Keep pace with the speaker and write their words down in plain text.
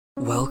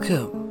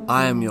Welcome,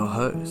 I am your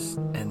host,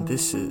 and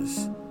this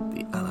is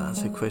the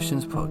Unanswered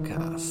Questions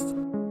Podcast.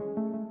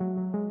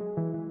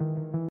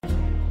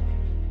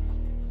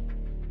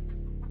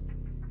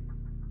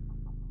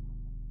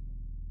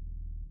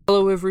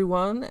 Hello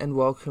everyone, and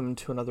welcome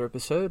to another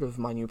episode of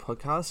my new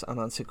podcast,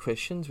 Unanswered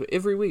Questions, where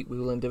every week we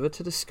will endeavour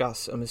to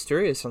discuss a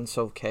mysterious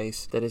unsolved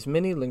case that has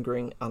many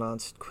lingering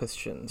unanswered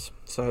questions.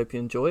 So I hope you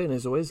enjoy, and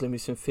as always, leave me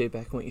some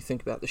feedback on what you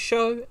think about the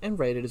show, and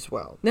rate it as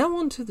well. Now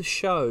on to the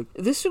show.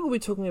 This week we'll be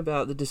talking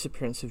about the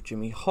disappearance of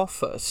Jimmy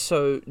Hoffa.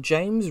 So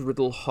James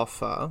Riddle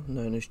Hoffa,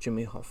 known as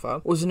Jimmy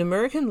Hoffa, was an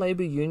American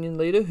labour union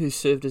leader who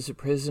served as the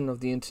president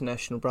of the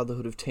International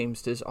Brotherhood of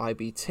Teamsters,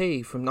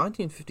 IBT, from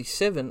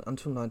 1957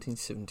 until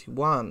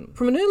 1971.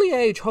 From an early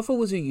age, Hoffa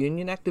was a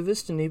union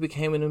activist, and he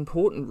became an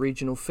important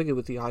regional figure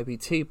with the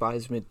IBT by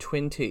his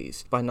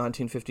mid-20s. By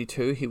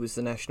 1952, he was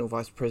the national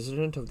vice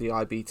president of the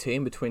IBT,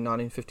 and between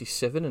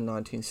 1957 and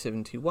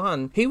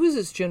 1971, he was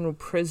its general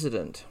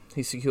president.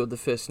 He secured the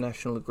first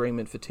national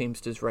agreement for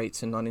Teamsters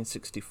rates in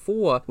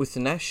 1964 with the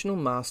National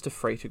Master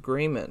Freight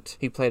Agreement.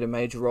 He played a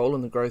major role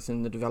in the growth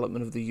and the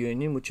development of the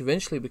union, which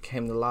eventually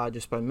became the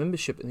largest by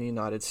membership in the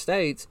United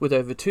States, with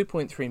over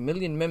 2.3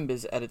 million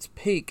members at its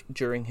peak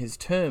during his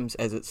terms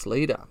as its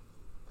leader.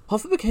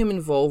 Hoffa became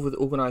involved with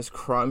organised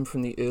crime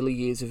from the early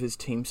years of his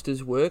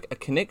Teamsters work, a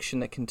connection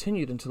that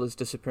continued until his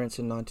disappearance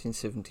in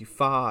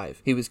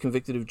 1975. He was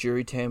convicted of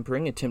jury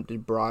tampering,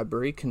 attempted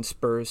bribery,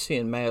 conspiracy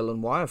and mail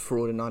and wire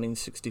fraud in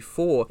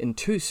 1964 in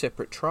two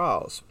separate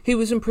trials. He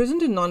was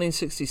imprisoned in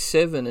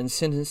 1967 and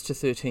sentenced to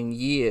 13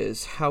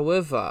 years.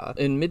 However,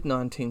 in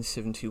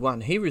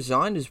mid-1971, he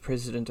resigned as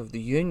president of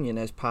the union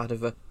as part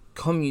of a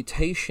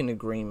commutation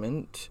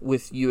agreement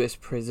with US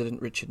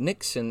President Richard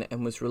Nixon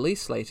and was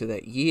released later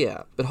that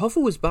year. But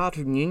Hoffa was barred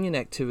from union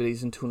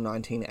activities until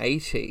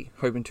 1980.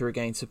 Hoping to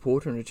regain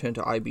support and return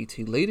to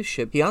IBT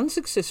leadership, he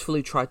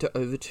unsuccessfully tried to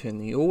overturn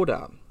the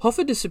order.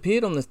 Hoffa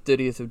disappeared on the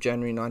 30th of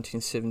January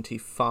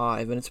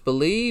 1975, and it's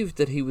believed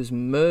that he was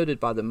murdered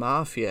by the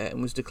mafia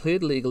and was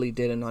declared legally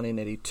dead in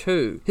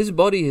 1982. His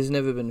body has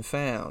never been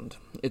found.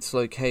 Its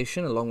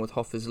location, along with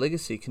Hoffa's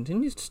legacy,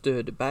 continues to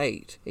stir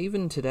debate,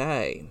 even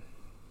today.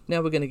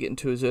 Now we're going to get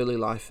into his early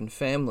life and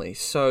family.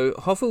 So,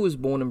 Hoffa was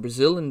born in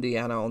Brazil,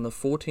 Indiana on the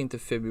 14th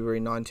of February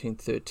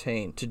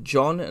 1913 to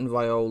John and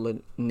Viola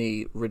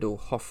Nee Riddle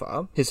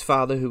Hoffa. His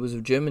father, who was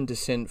of German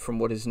descent from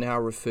what is now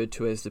referred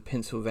to as the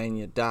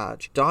Pennsylvania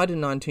Dutch, died in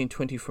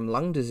 1920 from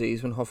lung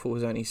disease when Hoffa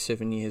was only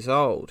 7 years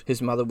old.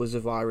 His mother was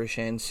of Irish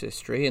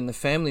ancestry, and the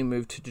family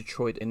moved to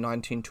Detroit in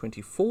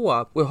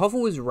 1924, where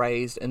Hoffa was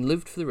raised and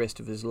lived for the rest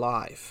of his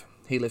life.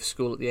 He left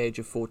school at the age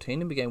of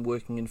 14 and began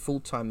working in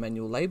full-time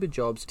manual labour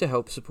jobs to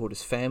help support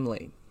his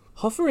family.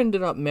 Hoffa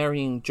ended up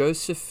marrying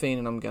Josephine,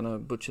 and I'm going to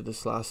butcher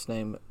this last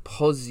name,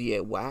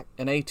 Poziewak,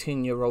 an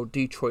 18-year-old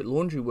Detroit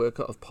laundry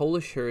worker of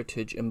Polish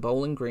heritage in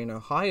Bowling Green,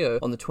 Ohio,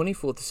 on the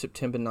 24th of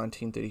September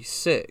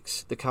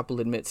 1936. The couple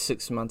had met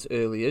 6 months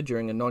earlier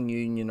during a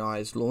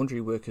non-unionized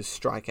laundry workers'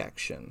 strike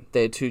action.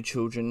 They had two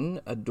children,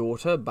 a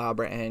daughter,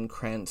 Barbara Ann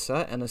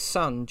Kranzer, and a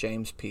son,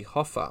 James P.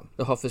 Hoffa.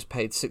 The Hoffas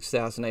paid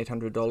 $6,800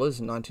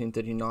 in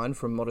 1939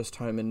 for a modest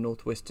home in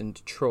northwestern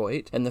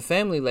Detroit, and the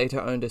family later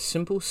owned a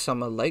simple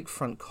summer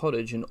lakefront cottage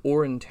in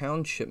Orrin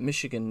Township,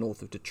 Michigan,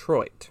 north of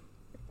Detroit.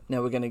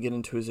 Now we're going to get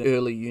into his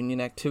early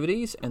union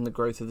activities and the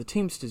growth of the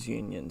Teamsters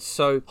Union.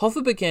 So,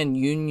 Hoffa began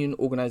union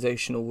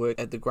organisational work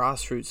at the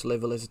grassroots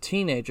level as a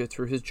teenager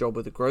through his job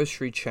with a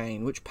grocery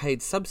chain, which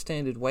paid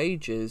substandard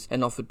wages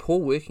and offered poor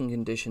working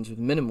conditions with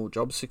minimal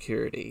job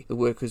security. The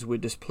workers were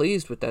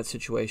displeased with that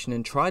situation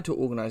and tried to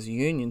organise a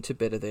union to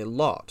better their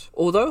lot.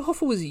 Although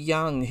Hoffa was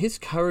young, his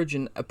courage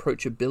and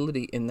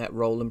approachability in that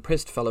role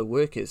impressed fellow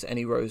workers, and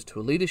he rose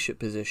to a leadership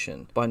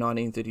position. By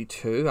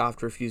 1932,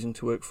 after refusing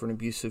to work for an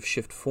abusive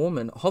shift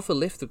foreman, Hoffa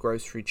left the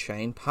grocery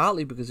chain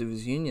partly because of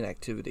his union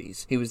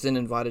activities. He was then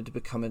invited to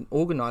become an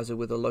organizer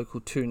with a local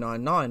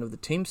 299 of the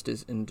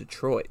Teamsters in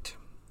Detroit.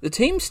 The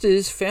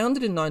Teamsters,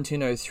 founded in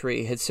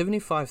 1903, had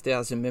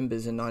 75,000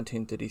 members in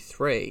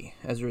 1933,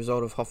 as a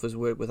result of Hoffa's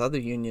work with other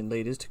union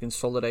leaders to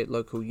consolidate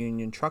local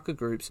union trucker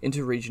groups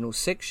into regional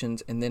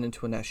sections and then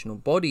into a national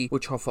body,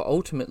 which Hoffa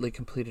ultimately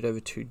completed over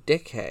 2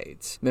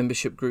 decades.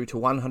 Membership grew to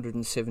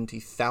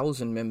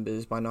 170,000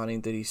 members by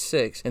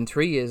 1936, and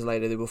 3 years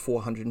later there were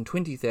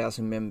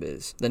 420,000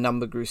 members. The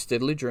number grew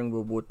steadily during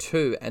World War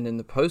II, and in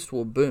the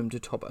post-war boom to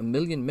top 1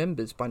 million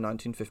members by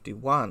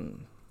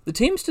 1951. The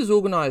Teamsters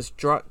organised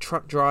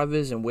truck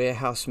drivers and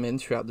warehousemen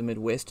throughout the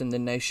Midwest and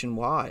then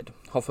nationwide.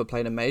 Hoffa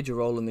played a major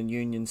role in the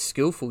union's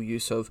skillful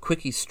use of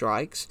quickie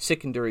strikes,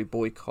 secondary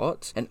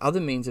boycotts, and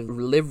other means of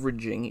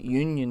leveraging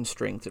union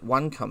strength at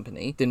one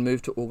company, then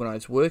moved to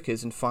organise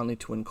workers and finally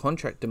to win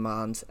contract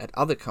demands at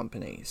other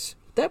companies.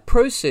 That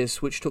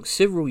process, which took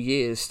several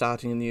years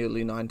starting in the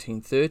early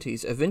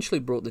 1930s, eventually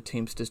brought the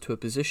Teamsters to a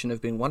position of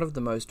being one of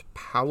the most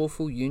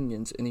powerful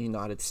unions in the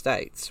United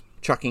States.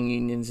 Trucking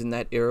unions in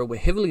that era were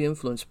heavily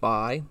influenced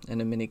by, and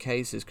in many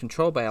cases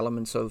controlled by,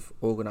 elements of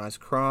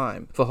organised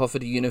crime. For Hoffa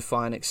to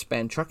unify and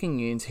expand trucking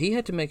unions, he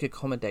had to make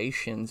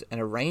accommodations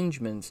and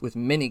arrangements with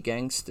many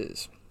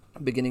gangsters.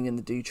 Beginning in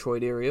the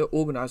Detroit area,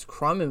 organized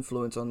crime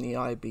influence on the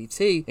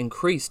IBT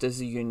increased as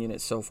the union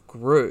itself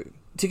grew.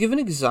 To give an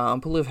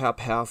example of how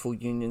powerful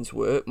unions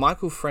were,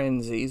 Michael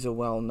Franzese, a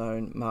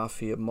well-known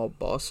mafia mob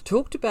boss,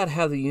 talked about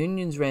how the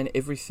unions ran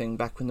everything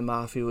back when the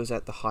mafia was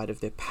at the height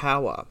of their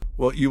power.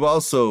 Well, you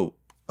also,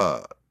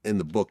 in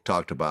the book,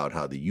 talked about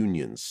how the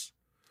unions,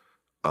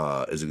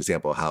 as an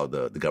example of how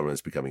the government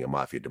is becoming a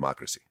mafia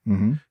democracy.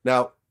 Mm-hmm.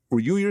 Now, were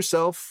you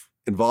yourself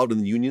involved in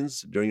the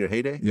unions during your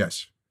heyday?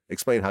 Yes.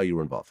 Explain how you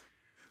were involved.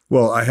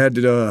 Well, I had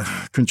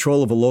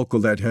control of a local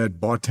that had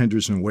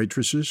bartenders and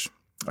waitresses.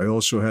 I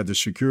also had the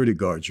security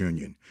guards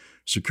union.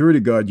 Security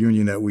guard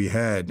union that we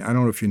had, I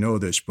don't know if you know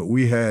this, but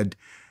we had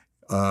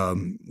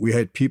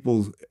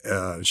people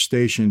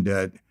stationed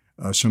at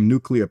some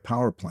nuclear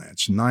power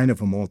plants, 9 of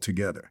them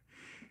altogether.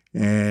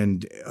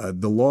 And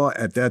the law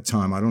at that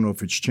time, I don't know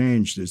if it's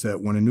changed, is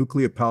that when a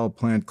nuclear power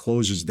plant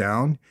closes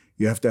down,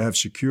 you have to have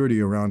security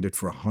around it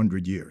for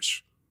 100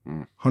 years.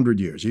 100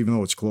 years, even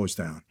though it's closed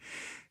down.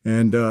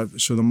 And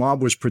so the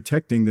mob was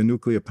protecting the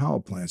nuclear power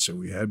plants that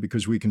we had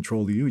because we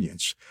controlled the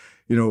unions.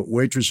 You know,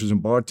 waitresses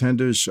and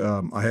bartenders,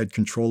 I had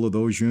control of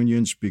those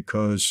unions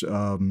because,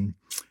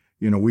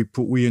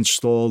 we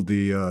installed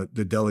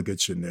the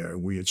delegates in there.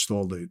 We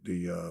installed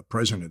the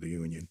president of the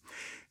union.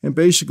 And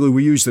basically,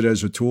 we used it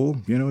as a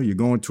tool. You know, you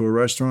go into a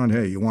restaurant,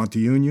 hey, you want the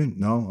union?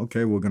 No?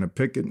 Okay, we're going to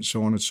pick it, and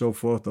so on and so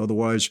forth.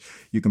 Otherwise,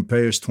 you can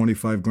pay us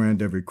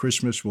 $25,000 every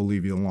Christmas. We'll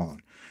leave you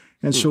alone.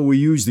 And so we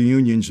use the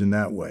unions in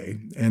that way.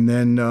 And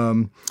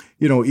then,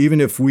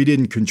 even if we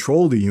didn't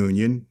control the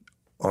union,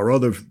 our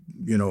other,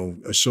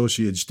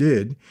 associates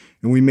did,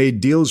 and we made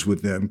deals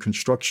with them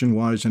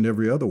construction-wise and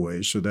every other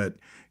way so that,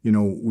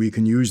 we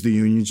can use the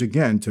unions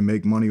again to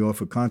make money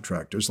off of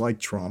contractors like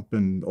Trump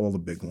and all the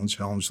big ones,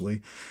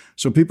 Helmsley.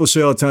 So people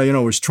say all the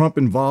time, was Trump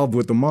involved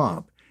with the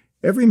mob?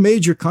 Every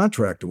major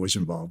contractor was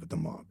involved with the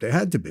mob. They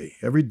had to be.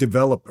 Every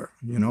developer,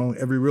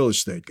 every real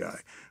estate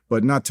guy.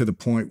 But not to the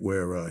point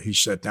where he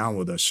sat down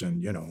with us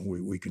and,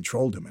 we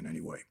controlled him in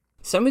any way.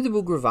 Sammy the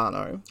Bull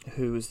Gravano,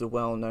 who is the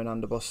well-known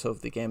underboss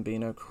of the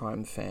Gambino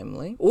crime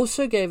family,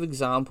 also gave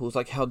examples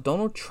like how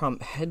Donald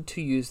Trump had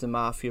to use the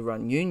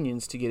mafia-run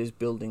unions to get his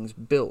buildings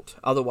built.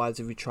 Otherwise,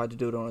 if he tried to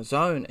do it on his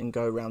own and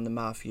go around the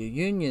mafia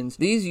unions,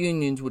 these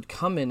unions would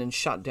come in and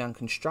shut down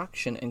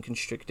construction and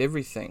constrict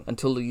everything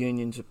until the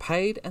unions were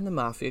paid and the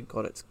mafia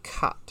got its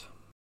cut.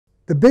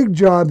 The big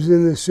jobs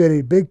in the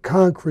city, big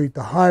concrete,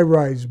 the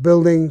high-rise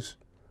buildings,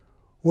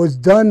 was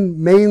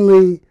done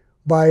mainly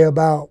by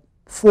about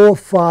 4 or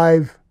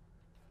 5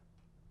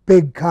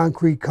 big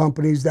concrete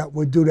companies that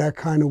would do that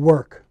kind of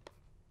work.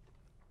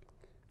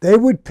 They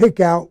would pick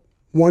out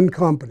one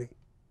company.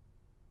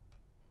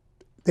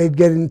 They'd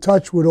get in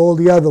touch with all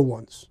the other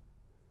ones.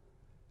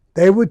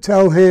 They would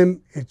tell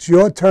him, it's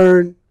your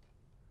turn,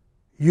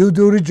 you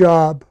do the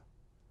job,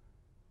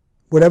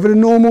 whatever the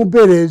normal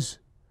bid is,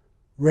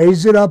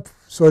 raise it up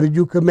so that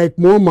you can make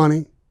more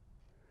money,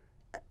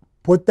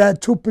 put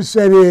that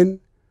 2% in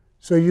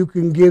so you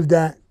can give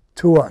that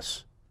to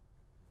us.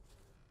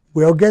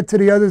 We'll get to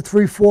the other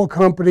 3, 4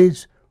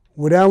 companies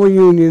with our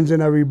unions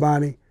and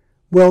everybody.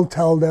 We'll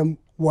tell them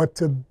what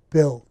to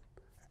build,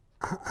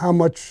 how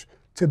much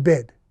to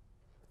bid.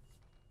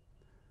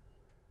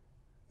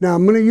 Now,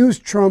 I'm going to use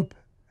Trump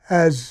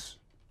as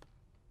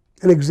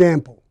an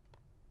example.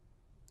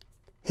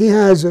 He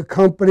has a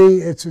company,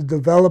 it's a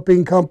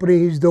developing company,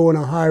 he's doing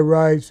a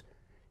high-rise.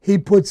 He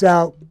puts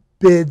out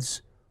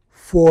bids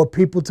for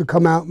people to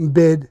come out and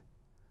bid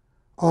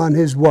on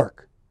his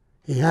work.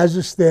 He has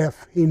a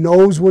staff. He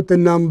knows what the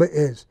number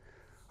is.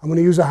 I'm going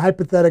to use a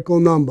hypothetical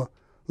number.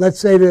 Let's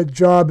say the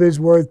job is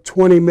worth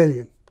 $20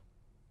 million.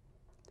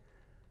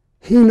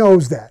 He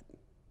knows that.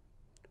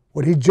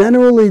 What he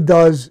generally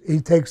does, he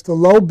takes the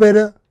low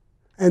bidder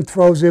and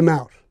throws him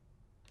out.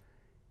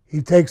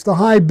 He takes the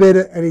high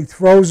bidder and he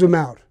throws him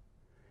out.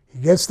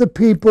 He gets the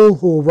people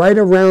who are right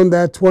around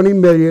that $20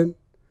 million.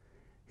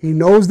 He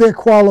knows they're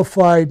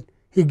qualified.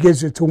 He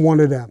gives it to one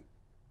of them.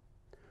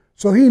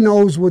 So he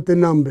knows what the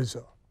numbers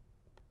are.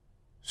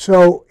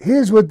 So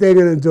here's what they're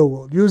going to do.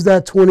 We'll use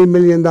that $20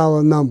 million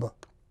number.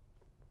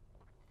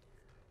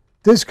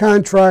 This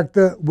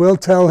contractor will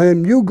tell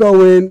him, you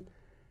go in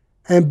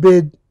and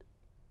bid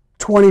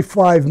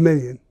 $25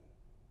 million.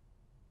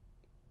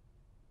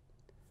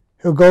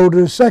 He'll go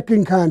to the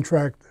second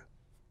contractor.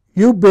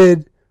 You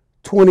bid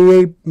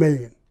 $28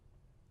 million.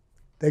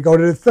 They go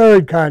to the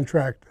third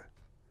contractor.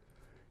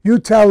 You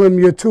tell him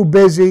you're too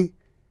busy,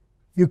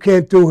 you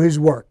can't do his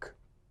work.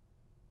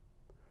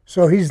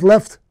 So he's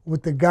left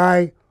with the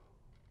guy,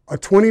 a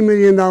 $20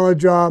 million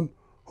job,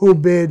 who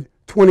bid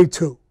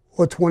 22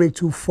 or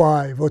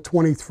 22.5 or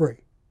 23.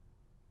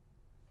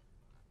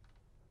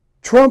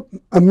 Trump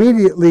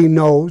immediately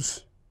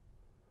knows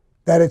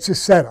that it's a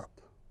setup.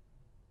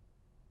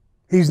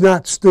 He's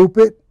not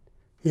stupid.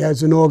 He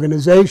has an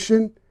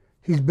organization.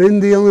 He's been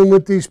dealing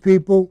with these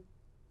people.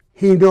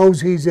 He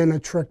knows he's in a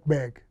trick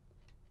bag.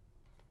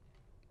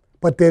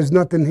 But there's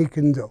nothing he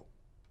can do.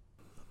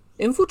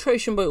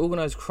 Infiltration by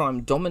organised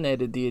crime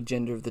dominated the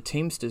agenda of the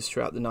Teamsters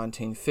throughout the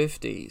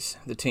 1950s.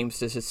 The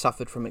Teamsters had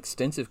suffered from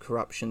extensive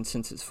corruption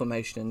since its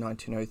formation in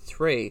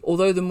 1903,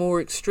 although the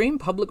more extreme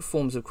public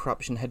forms of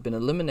corruption had been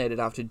eliminated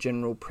after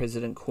General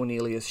President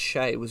Cornelius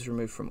Shea was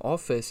removed from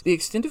office. The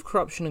extent of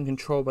corruption and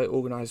control by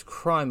organised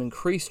crime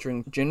increased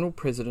during General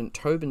President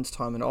Tobin's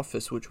time in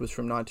office, which was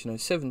from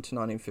 1907 to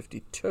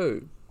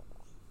 1952.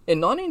 In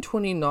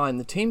 1929,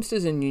 the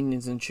Teamsters and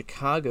unions in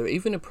Chicago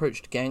even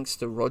approached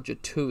gangster Roger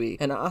Toohey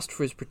and asked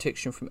for his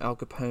protection from Al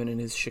Capone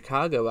and his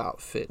Chicago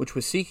outfit, which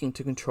was seeking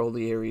to control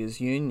the area's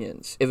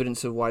unions.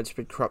 Evidence of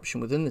widespread corruption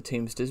within the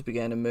Teamsters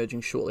began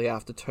emerging shortly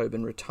after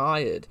Tobin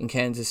retired. In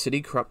Kansas City,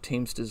 corrupt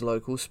Teamsters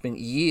locals spent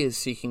years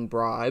seeking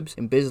bribes,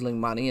 embezzling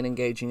money, and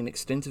engaging in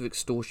extensive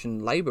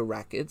extortion labor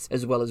rackets,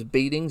 as well as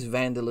beatings,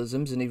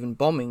 vandalisms, and even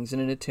bombings in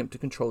an attempt to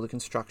control the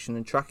construction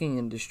and trucking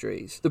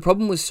industries. The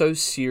problem was so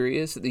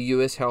serious that the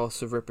U.S.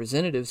 House of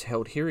Representatives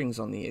held hearings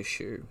on the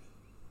issue.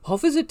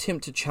 Hoffa's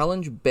attempt to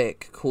challenge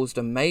Beck caused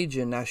a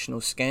major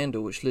national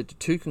scandal which led to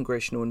 2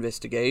 congressional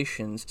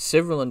investigations,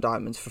 several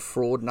indictments for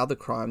fraud and other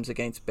crimes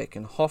against Beck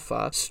and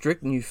Hoffa,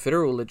 strict new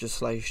federal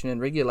legislation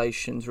and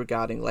regulations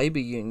regarding labor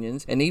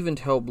unions, and even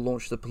to help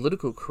launch the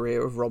political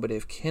career of Robert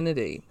F.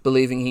 Kennedy.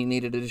 Believing he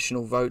needed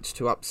additional votes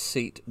to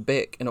upseat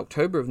Beck, in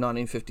October of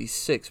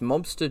 1956,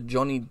 mobster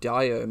Johnny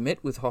Dio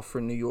met with Hoffa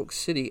in New York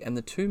City, and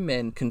the two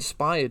men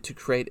conspired to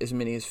create as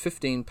many as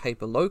 15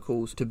 paper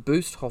locals to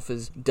boost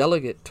Hoffa's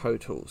delegate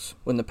total.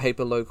 When the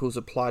paper locals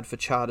applied for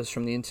charters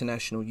from the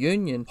International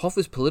Union,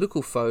 Hoffa's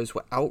political foes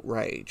were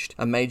outraged.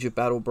 A major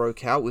battle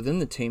broke out within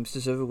the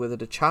Teamsters over whether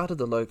to charter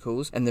the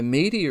locals, and the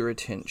media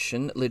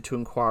attention led to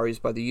inquiries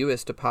by the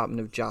U.S.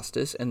 Department of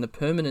Justice and the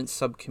Permanent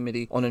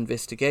Subcommittee on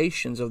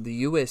Investigations of the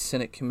U.S.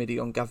 Senate Committee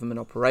on Government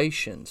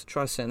Operations.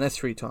 Try saying that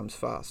 3 times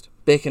fast.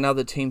 Beck and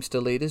other Teamster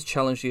leaders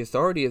challenged the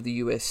authority of the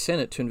U.S.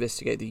 Senate to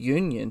investigate the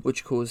Union,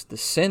 which caused the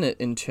Senate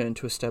in turn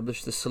to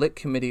establish the Select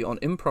Committee on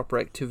Improper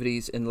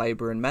Activities in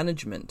Labor and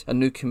Management, a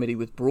new committee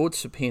with broad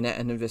subpoena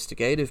and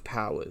investigative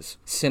powers.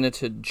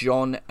 Senator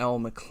John L.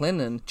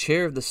 McLennan,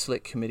 chair of the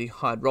Select Committee,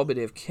 hired Robert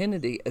F.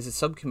 Kennedy as the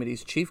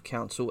subcommittee's chief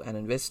counsel and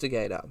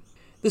investigator.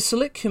 The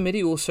Select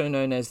Committee, also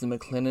known as the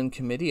McLennan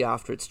Committee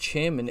after its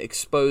chairman,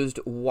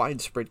 exposed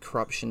widespread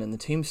corruption in the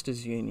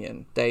Teamsters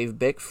Union. Dave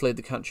Beck fled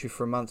the country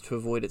for a month to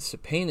avoid its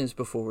subpoenas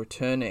before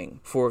returning.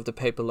 4 of the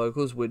paper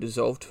locals were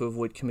dissolved to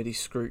avoid committee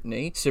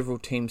scrutiny, several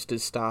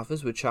Teamsters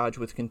staffers were charged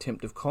with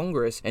contempt of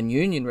Congress, and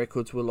union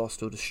records were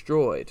lost or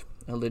destroyed,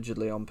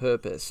 allegedly on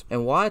purpose,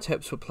 and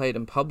wiretaps were played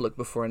in public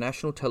before a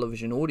national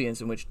television audience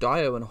in which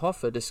Dio and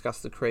Hoffa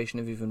discussed the creation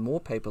of even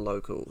more paper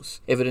locals.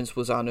 Evidence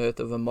was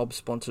unearthed of a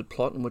mob-sponsored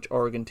plot in which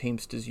Oregon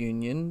Teamsters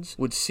unions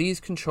would seize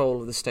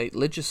control of the state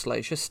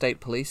legislature, state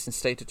police, and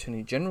state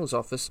attorney general's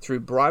office through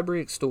bribery,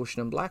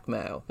 extortion, and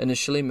blackmail.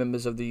 Initially,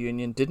 members of the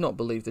union did not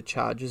believe the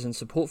charges, and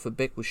support for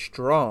Beck was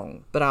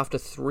strong, but after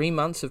 3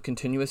 months of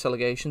continuous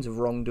allegations of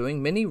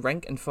wrongdoing, many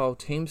rank-and-file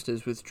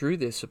Teamsters withdrew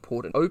their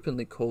support and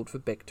openly called for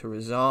Beck to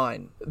resign.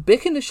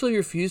 Beck initially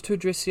refused to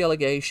address the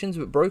allegations,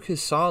 but broke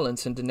his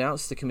silence and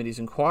denounced the committee's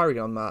inquiry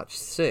on March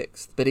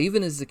 6th. But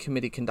even as the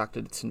committee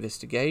conducted its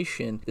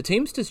investigation, the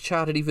Teamsters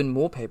chartered even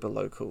more paper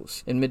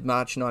locals. In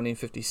mid-March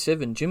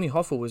 1957, Jimmy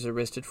Hoffa was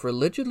arrested for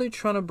allegedly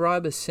trying to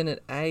bribe a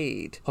Senate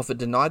aide. Hoffa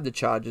denied the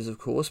charges, of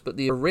course, but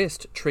the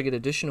arrest triggered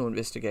additional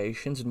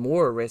investigations and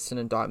more arrests and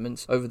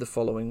indictments over the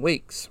following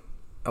weeks.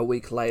 A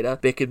week later,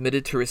 Beck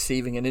admitted to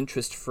receiving an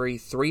interest-free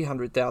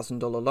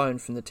 $300,000 loan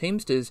from the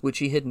Teamsters, which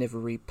he had never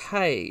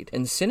repaid,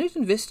 and Senate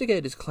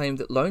investigators claimed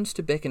that loans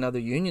to Beck and other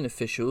union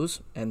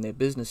officials, and their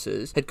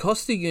businesses, had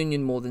cost the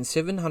union more than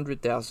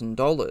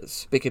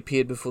 $700,000. Beck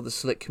appeared before the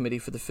Select Committee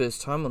for the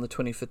first time on the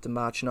 25th of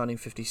March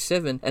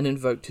 1957 and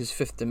invoked his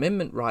Fifth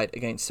Amendment right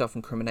against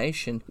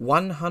self-incrimination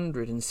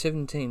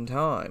 117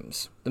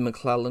 times. The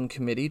McClellan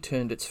Committee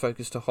turned its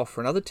focus to Hoffa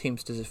and other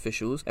Teamsters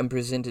officials and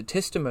presented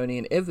testimony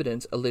and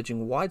evidence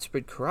alleging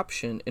widespread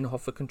corruption in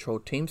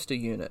Hoffa-controlled Teamster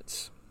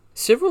units.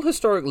 Several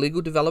historic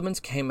legal developments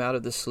came out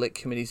of the Select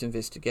Committee's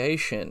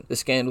investigation. The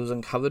scandals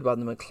uncovered by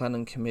the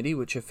McLennan Committee,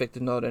 which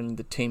affected not only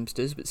the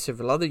Teamsters but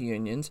several other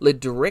unions,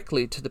 led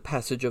directly to the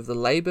passage of the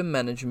Labor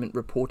Management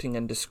Reporting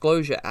and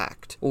Disclosure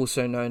Act,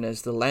 also known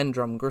as the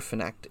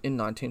Landrum-Griffin Act, in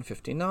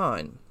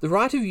 1959. The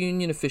right of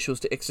union officials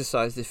to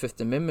exercise their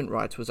Fifth Amendment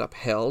rights was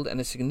upheld, and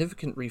a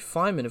significant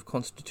refinement of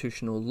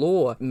constitutional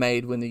law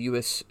made when the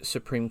U.S.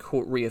 Supreme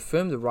Court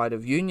reaffirmed the right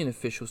of union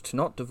officials to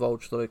not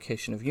divulge the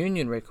location of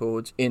union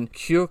records in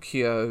Kyo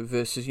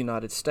versus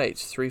United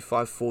States,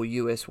 354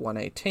 U.S.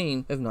 118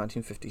 of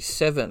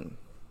 1957.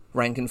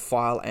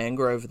 Rank-and-file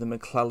anger over the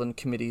McClellan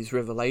Committee's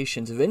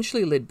revelations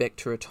eventually led Beck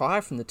to retire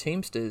from the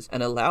Teamsters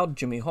and allowed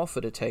Jimmy Hoffa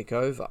to take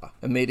over.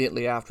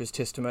 Immediately after his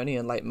testimony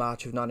in late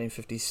March of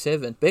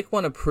 1957, Beck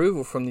won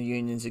approval from the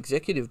union's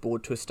executive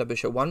board to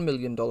establish a $1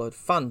 million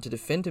fund to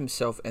defend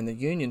himself and the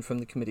union from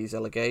the committee's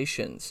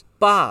allegations.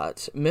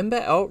 But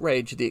member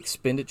outrage at the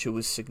expenditure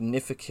was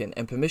significant,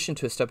 and permission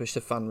to establish the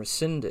fund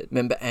rescinded.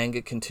 Member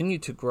anger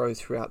continued to grow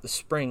throughout the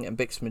spring, and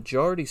Beck's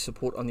majority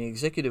support on the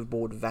executive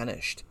board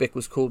vanished. Beck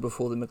was called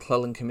before the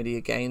McClellan Committee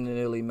again in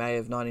early May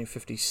of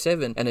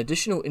 1957, and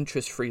additional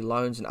interest-free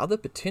loans and other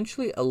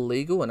potentially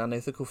illegal and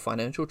unethical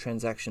financial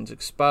transactions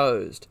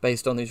exposed.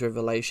 Based on these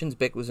revelations,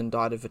 Beck was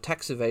indicted for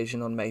tax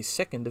evasion on May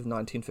 2nd of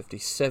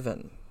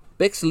 1957.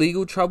 Beck's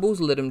legal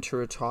troubles led him to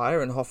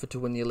retire and Hoffa to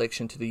win the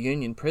election to the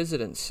Union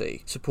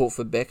presidency. Support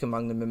for Beck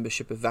among the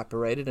membership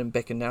evaporated, and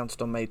Beck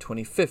announced on May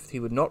 25th he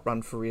would not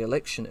run for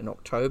re-election in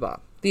October.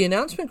 The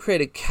announcement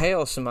created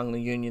chaos among the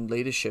Union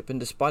leadership, and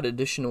despite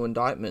additional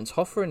indictments,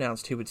 Hoffa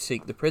announced he would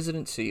seek the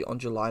presidency on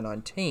July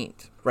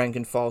 19th.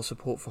 Rank-and-file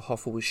support for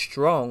Hoffa was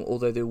strong,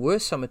 although there were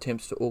some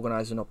attempts to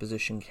organise an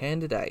opposition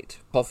candidate.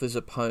 Hoffa's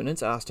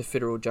opponents asked a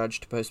federal judge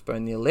to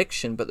postpone the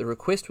election, but the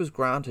request was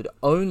granted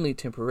only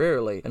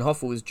temporarily, and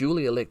Hoffa was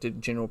duly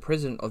elected General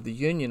President of the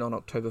Union on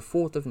October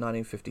 4th of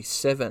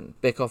 1957.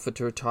 Beck offered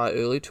to retire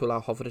early to allow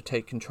Hoffa to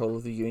take control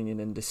of the Union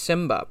in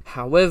December.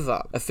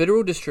 However, a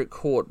federal district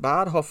court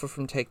barred Hoffa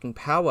from taking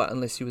power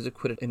unless he was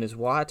acquitted in his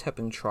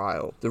wiretapping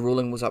trial. The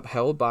ruling was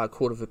upheld by a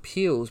court of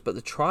appeals, but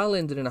the trial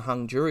ended in a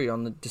hung jury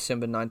on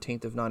December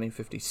 19th of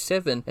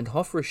 1957, and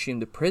Hoffa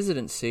assumed the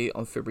presidency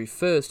on February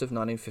 1st of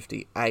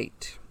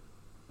 1958.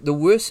 The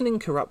worsening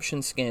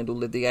corruption scandal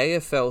led the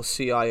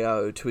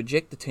AFL-CIO to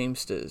eject the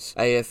Teamsters.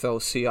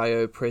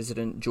 AFL-CIO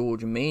President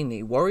George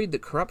Meany worried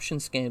that corruption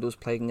scandals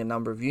plaguing a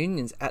number of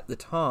unions at the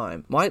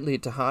time might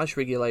lead to harsh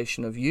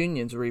regulation of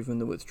unions or even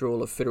the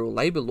withdrawal of federal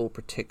labour law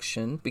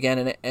protection, began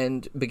an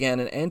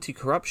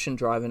anti-corruption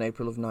drive in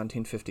April of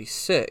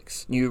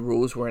 1956. New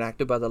rules were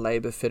enacted by the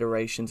Labour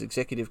Federation's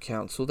Executive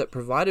Council that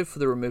provided for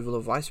the removal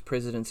of vice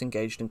presidents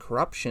engaged in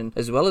corruption,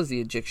 as well as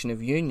the ejection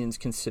of unions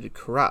considered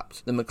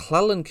corrupt. The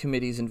McClellan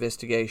Committee's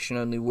investigation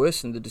only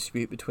worsened the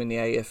dispute between the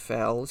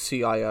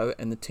AFL-CIO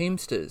and the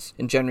Teamsters.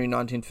 In January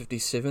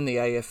 1957, the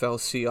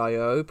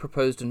AFL-CIO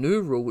proposed a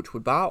new rule which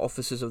would bar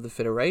officers of the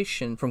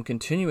Federation from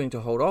continuing to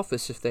hold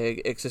office if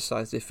they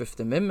exercised their Fifth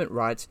Amendment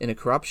rights in a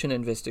corruption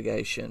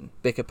investigation.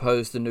 Beck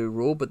opposed the new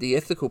rule, but the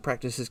Ethical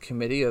Practices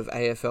Committee of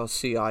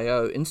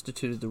AFL-CIO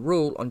instituted the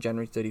rule on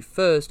January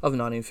 31st of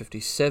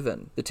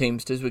 1957. The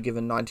Teamsters were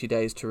given 90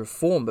 days to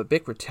reform, but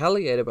Beck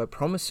retaliated by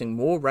promising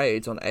more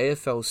raids on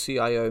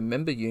AFL-CIO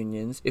member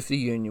unions if the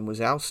union was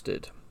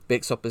ousted.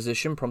 Beck's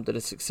opposition prompted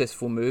a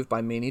successful move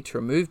by Meany to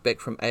remove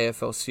Beck from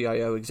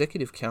AFL-CIO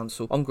Executive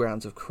Council on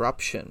grounds of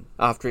corruption.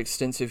 After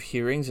extensive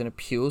hearings and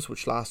appeals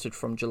which lasted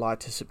from July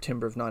to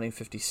September of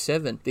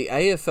 1957, the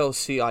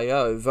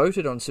AFL-CIO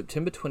voted on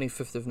September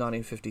 25th of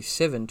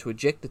 1957 to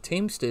eject the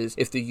Teamsters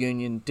if the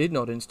union did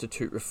not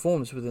institute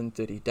reforms within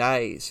 30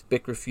 days.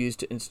 Beck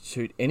refused to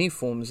institute any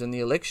reforms, and the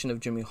election of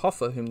Jimmy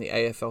Hoffa, whom the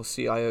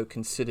AFL-CIO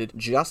considered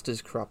just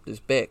as corrupt as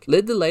Beck,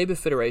 led the Labour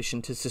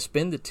Federation to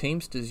suspend the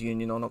Teamsters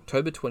Union on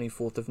October 24th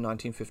of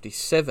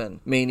 1957.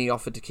 Meany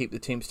offered to keep the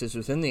Teamsters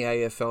within the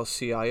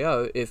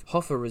AFL-CIO if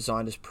Hoffa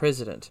resigned as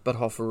president, but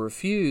Hoffa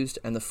refused,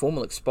 and the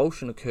formal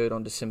expulsion occurred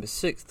on December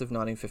 6th of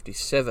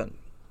 1957.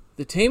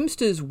 The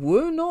Teamsters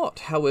were not,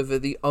 however,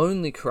 the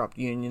only corrupt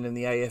union in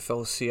the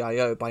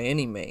AFL-CIO by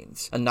any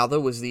means. Another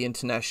was the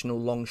International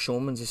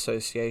Longshoremen's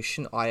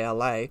Association,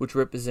 ILA, which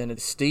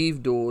represented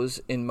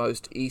stevedores in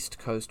most East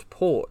Coast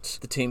ports.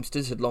 The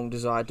Teamsters had long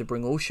desired to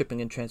bring all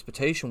shipping and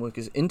transportation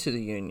workers into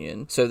the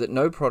union so that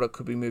no product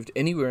could be moved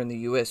anywhere in the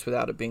US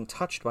without it being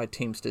touched by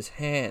Teamsters'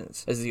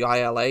 hands. As the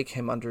ILA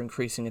came under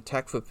increasing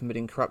attack for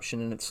permitting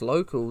corruption in its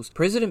locals,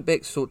 President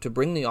Beck sought to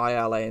bring the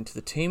ILA into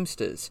the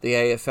Teamsters. The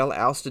AFL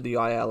ousted the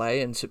ILA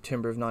in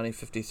September of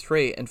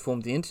 1953 and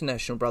formed the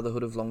International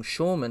Brotherhood of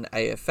Longshoremen,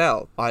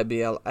 AFL,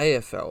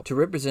 IBL-AFL, to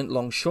represent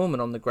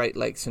longshoremen on the Great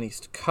Lakes and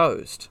East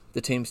Coast.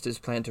 The Teamsters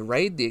planned to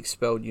raid the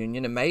expelled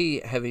union and may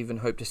have even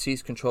hoped to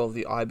seize control of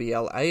the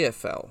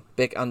IBL-AFL.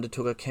 Beck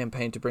undertook a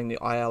campaign to bring the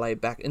ILA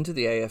back into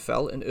the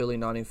AFL in early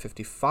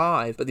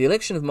 1955, but the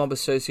election of mob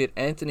associate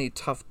Anthony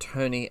Tough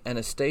Tony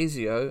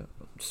Anastasio,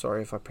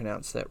 sorry if I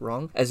pronounced that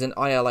wrong, as an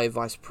ILA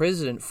vice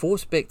president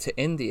forced Beck to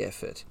end the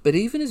effort. But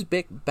even as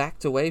Beck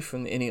backed away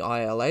from any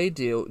ILA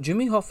deal,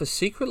 Jimmy Hoffa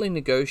secretly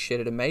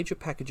negotiated a major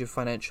package of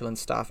financial and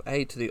staff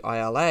aid to the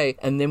ILA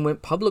and then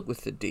went public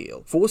with the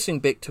deal,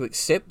 forcing Beck to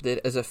accept it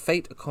as a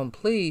fait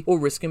accompli or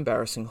risk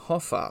embarrassing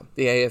Hoffa.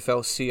 The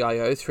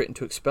AFL-CIO threatened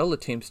to expel the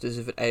Teamsters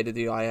if it aided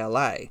the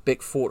ILA.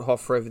 Beck fought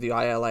Hoffa over the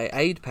ILA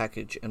aid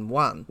package and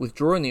won,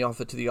 withdrawing the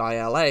offer to the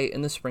ILA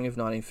in the spring of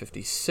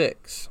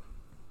 1956.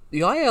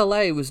 The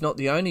ILA was not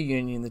the only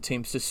union the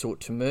Teamsters sought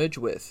to merge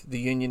with. The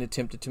union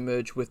attempted to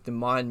merge with the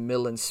Mine,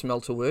 Mill and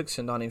Smelter Works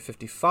in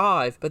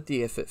 1955, but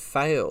the effort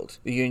failed.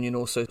 The union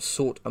also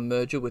sought a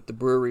merger with the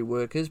brewery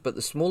workers, but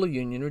the smaller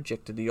union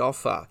rejected the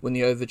offer. When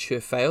the overture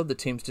failed, the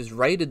Teamsters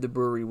raided the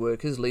brewery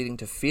workers, leading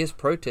to fierce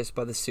protests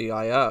by the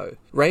CIO.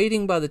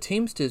 Raiding by the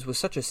Teamsters was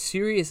such a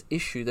serious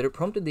issue that it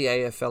prompted the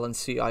AFL and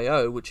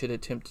CIO, which had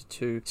attempted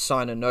to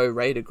sign a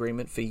no-raid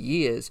agreement for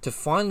years, to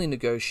finally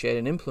negotiate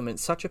and implement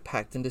such a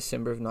pact in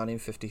December of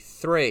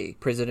 1953.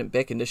 President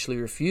Beck initially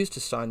refused to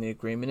sign the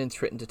agreement and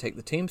threatened to take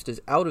the Teamsters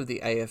out of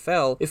the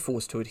AFL if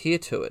forced to adhere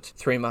to it.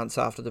 3 months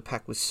after the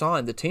pact was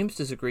signed, the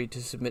Teamsters agreed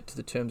to submit to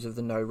the terms of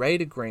the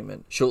no-raid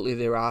agreement. Shortly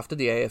thereafter,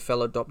 the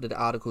AFL adopted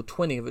Article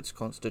 20 of its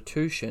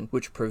constitution,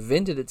 which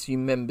prevented its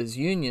members'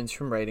 unions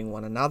from raiding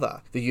one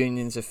another. The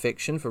union's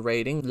affection for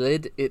raiding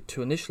led it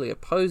to initially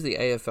oppose the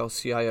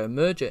AFL-CIO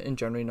merger in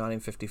January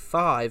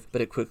 1955,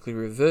 but it quickly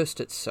reversed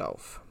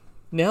itself.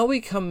 Now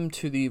we come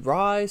to the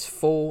rise,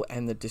 fall,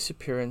 and the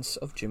disappearance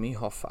of Jimmy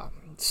Hoffa.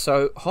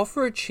 So,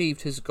 Hoffa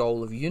achieved his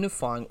goal of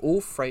unifying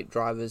all freight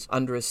drivers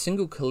under a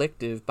single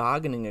collective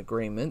bargaining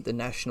agreement, the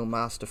National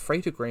Master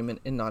Freight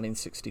Agreement, in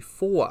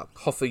 1964.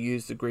 Hoffa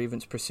used the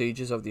grievance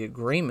procedures of the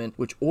agreement,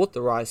 which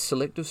authorized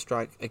selective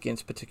strike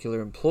against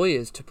particular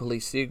employers to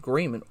police the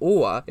agreement,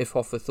 or, if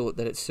Hoffa thought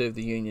that it served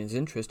the union's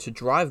interest, to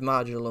drive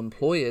marginal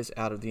employers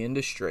out of the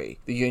industry.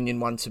 The union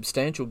won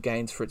substantial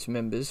gains for its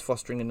members,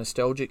 fostering a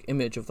nostalgic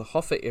image of the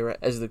Hoffa era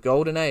as the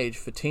golden age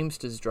for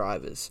Teamsters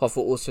drivers. Hoffa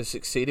also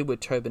succeeded where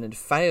Tobin had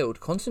failed,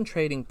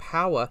 concentrating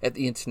power at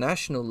the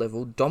international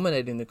level,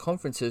 dominating the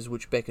conferences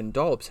which Beck and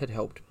Dobbs had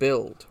helped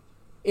build.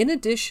 In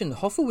addition,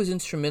 Hoffa was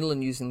instrumental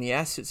in using the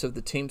assets of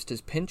the Teamsters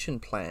pension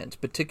plans,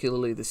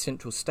 particularly the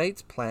Central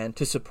States Plan,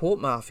 to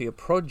support mafia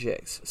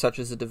projects, such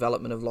as the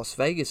development of Las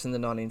Vegas in the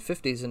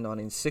 1950s and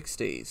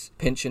 1960s.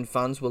 Pension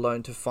funds were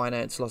loaned to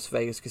finance Las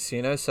Vegas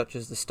casinos such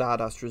as the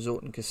Stardust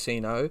Resort and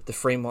Casino, the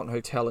Fremont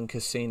Hotel and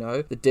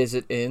Casino, the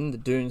Desert Inn, the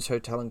Dunes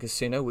Hotel and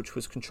Casino, which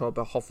was controlled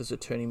by Hoffa's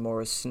attorney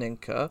Morris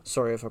Snenker,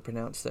 sorry if I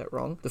pronounced that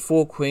wrong, the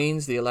Four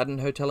Queens, the Aladdin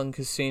Hotel and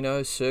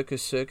Casino,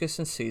 Circus,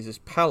 and Caesar's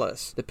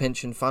Palace. The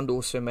pension fund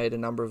also made a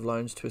number of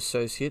loans to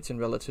associates and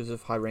relatives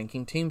of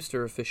high-ranking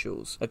Teamster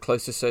officials. A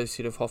close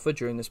associate of Hoffa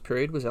during this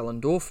period was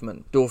Alan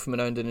Dorfman. Dorfman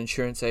owned an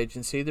insurance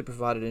agency that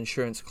provided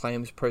insurance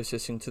claims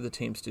processing to the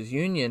Teamsters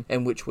Union,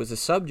 and which was a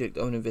subject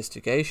of an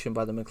investigation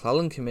by the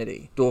McClellan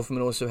Committee. Dorfman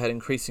also had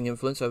increasing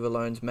influence over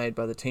loans made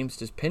by the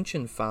Teamsters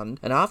Pension Fund,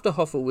 and after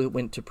Hoffa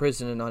went to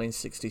prison in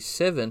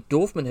 1967,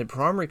 Dorfman had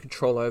primary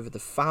control over the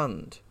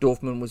fund.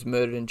 Dorfman was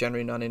murdered in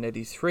January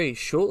 1983,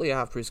 shortly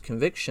after his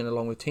conviction,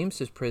 along with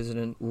Teamsters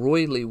President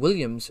Roy Lee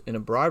Williams, in a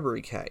bribery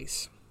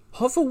case.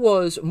 Hoffa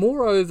was,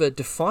 moreover,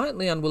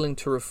 defiantly unwilling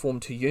to reform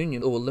to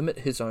union or limit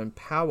his own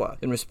power.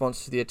 In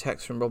response to the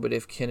attacks from Robert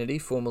F. Kennedy,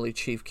 formerly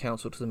Chief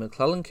Counsel to the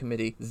McClellan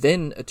Committee,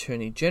 then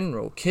Attorney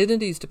General,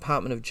 Kennedy's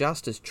Department of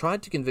Justice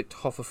tried to convict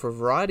Hoffa for a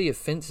variety of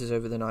offences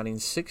over the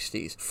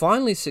 1960s,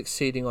 finally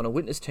succeeding on a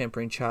witness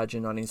tampering charge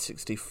in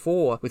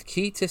 1964, with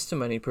key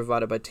testimony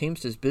provided by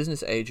Teamsters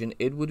business agent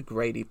Edward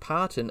Grady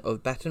Parton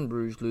of Baton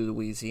Rouge,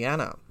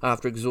 Louisiana.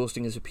 After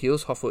exhausting his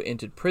appeals, Hoffa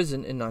entered prison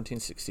in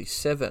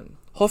 1967.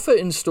 Hoffa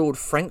installed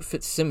Frank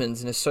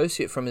Fitzsimmons, an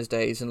associate from his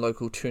days in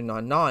Local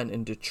 299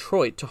 in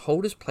Detroit, to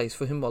hold his place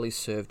for him while he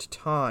served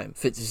time.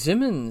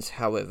 Fitzsimmons,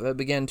 however,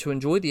 began to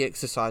enjoy the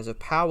exercise of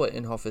power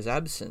in Hoffa's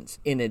absence.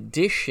 In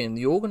addition,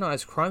 the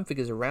organized crime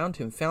figures around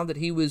him found that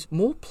he was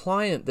more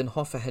pliant than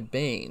Hoffa had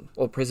been.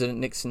 While President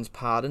Nixon's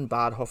pardon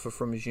barred Hoffa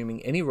from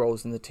resuming any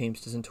roles in the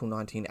Teamsters until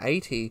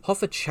 1980,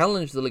 Hoffa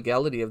challenged the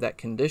legality of that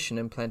condition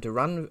and planned to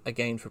run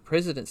again for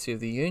presidency of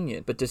the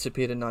Union, but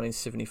disappeared in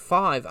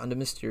 1975 under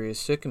mysterious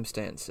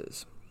circumstances.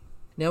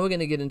 Now we're going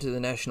to get into the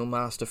National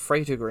Master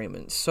Freight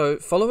Agreement. So,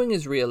 following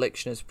his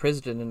re-election as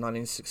president in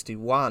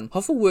 1961,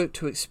 Hoffa worked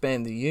to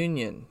expand the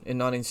union. In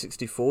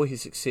 1964, he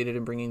succeeded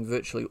in bringing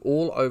virtually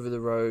all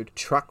over-the-road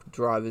truck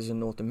drivers in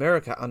North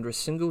America under a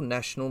single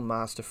National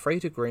Master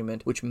Freight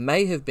Agreement, which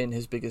may have been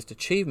his biggest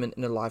achievement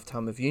in a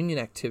lifetime of union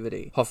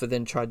activity. Hoffa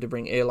then tried to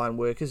bring airline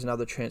workers and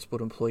other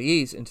transport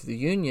employees into the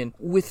union,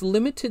 with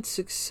limited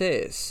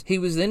success. He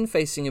was then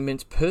facing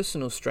immense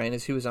personal strain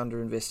as he was under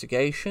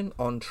investigation,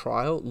 on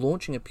trial,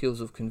 launching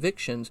appeals of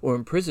convictions, or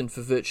imprisoned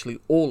for virtually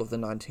all of the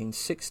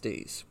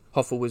 1960s.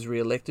 Hoffa was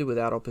re-elected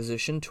without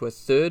opposition to a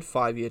third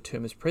 5-year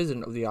term as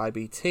president of the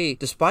IBT,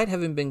 despite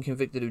having been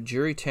convicted of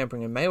jury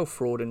tampering and mail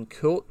fraud and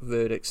court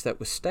verdicts that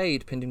were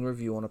stayed pending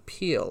review on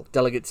appeal.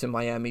 Delegates in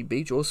Miami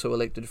Beach also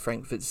elected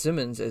Frank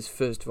Fitzsimmons as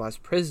first vice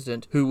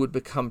president, who would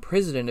become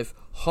president if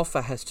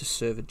Hoffa has to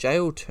serve a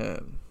jail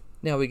term.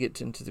 Now we get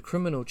into the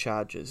criminal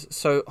charges.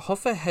 So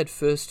Hoffa had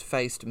first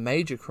faced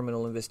major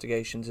criminal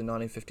investigations in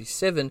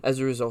 1957 as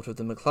a result of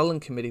the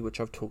McClellan Committee, which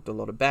I've talked a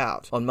lot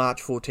about. On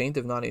March 14th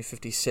of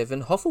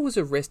 1957, Hoffa was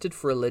arrested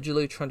for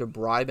allegedly trying to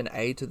bribe an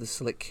aide to the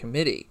Select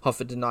Committee.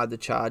 Hoffa denied the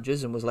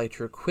charges and was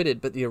later acquitted,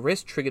 but the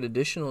arrest triggered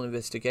additional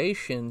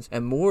investigations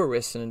and more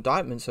arrests and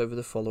indictments over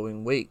the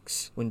following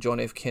weeks. When John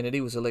F.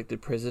 Kennedy was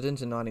elected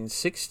president in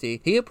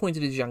 1960, he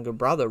appointed his younger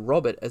brother,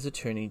 Robert, as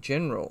Attorney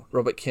General.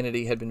 Robert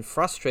Kennedy had been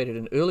frustrated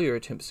in earlier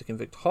attempts to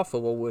convict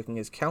Hoffa while working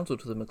as counsel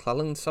to the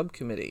McClellan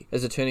Subcommittee.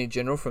 As Attorney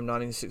General from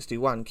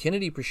 1961,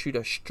 Kennedy pursued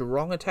a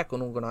strong attack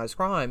on organized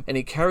crime, and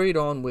he carried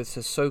on with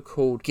a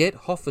so-called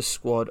Get Hoffa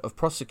squad of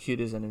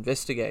prosecutors and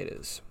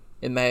investigators.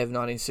 In May of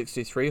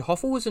 1963,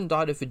 Hoffa was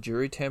indicted for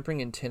jury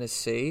tampering in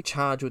Tennessee,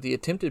 charged with the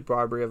attempted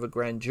bribery of a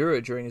grand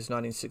juror during his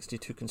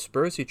 1962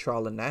 conspiracy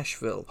trial in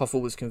Nashville. Hoffa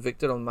was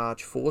convicted on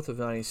March 4th of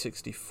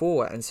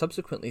 1964 and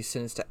subsequently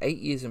sentenced to 8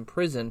 years in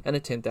prison and a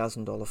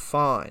 $10,000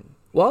 fine.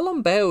 While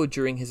on bail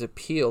during his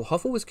appeal,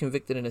 Hoffa was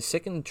convicted in a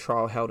second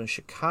trial held in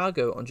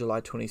Chicago on July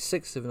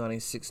 26th of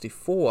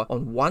 1964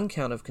 on 1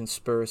 count of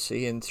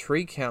conspiracy and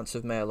 3 counts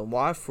of mail and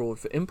wire fraud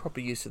for improper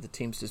use of the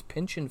Teamsters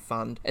Pension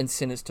Fund, and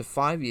sentenced to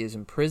 5 years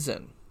in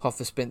prison.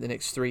 Hoffa spent the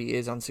next 3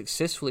 years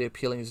unsuccessfully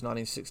appealing his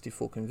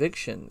 1964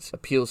 convictions.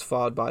 Appeals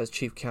filed by his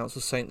chief counsel,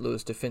 St.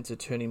 Louis defense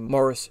attorney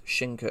Morris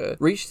Schenker,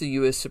 reached the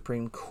U.S.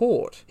 Supreme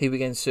Court. He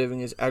began serving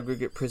his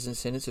aggregate prison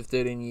sentence of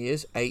 13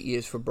 years, 8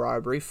 years for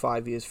bribery,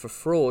 5 years for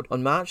fraud,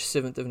 on March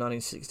 7th of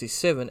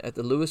 1967 at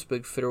the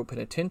Lewisburg Federal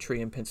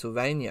Penitentiary in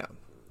Pennsylvania.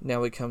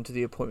 Now we come to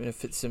the appointment of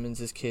Fitzsimmons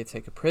as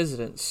caretaker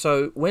president.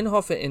 So, when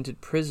Hoffa entered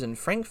prison,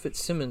 Frank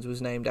Fitzsimmons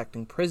was named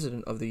acting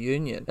president of the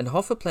Union, and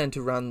Hoffa planned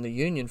to run the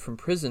Union from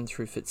prison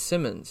through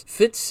Fitzsimmons.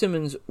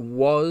 Fitzsimmons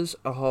was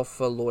a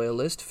Hoffa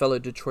loyalist, fellow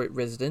Detroit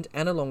resident,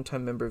 and a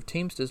longtime member of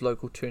Teamsters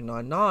Local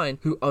 299,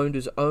 who owned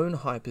his own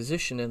high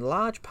position in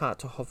large part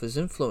to Hoffa's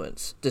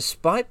influence.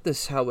 Despite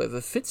this,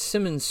 however,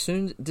 Fitzsimmons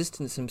soon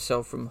distanced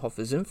himself from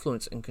Hoffa's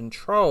influence and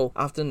control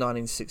after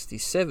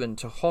 1967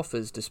 to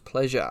Hoffa's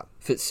displeasure.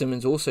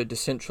 Fitzsimmons also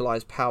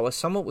decentralized power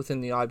somewhat within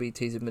the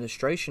IBT's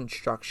administration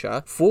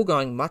structure,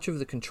 foregoing much of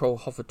the control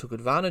Hoffa took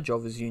advantage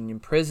of as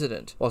Union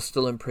president. While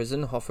still in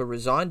prison, Hoffa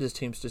resigned as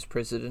Teamsters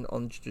president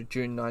on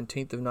June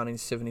 19th of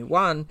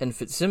 1971, and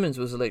Fitzsimmons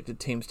was elected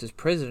Teamsters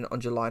president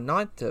on July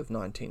 9th of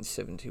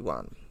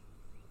 1971.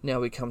 Now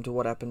we come to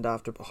what happened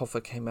after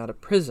Hoffa came out of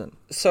prison.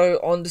 So,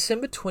 on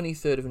December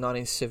 23rd of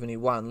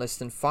 1971, less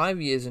than 5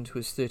 years into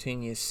his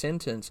 13-year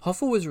sentence,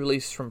 Hoffa was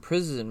released from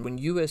prison when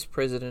US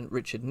President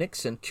Richard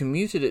Nixon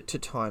commuted it to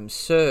time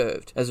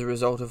served. As a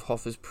result of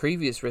Hoffa's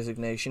previous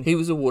resignation, he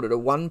was awarded a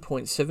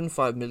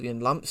 $1.75 million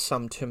lump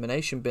sum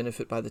termination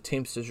benefit by the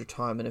Teamsters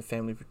Retirement and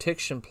Family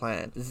Protection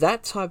Plan.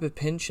 That type of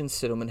pension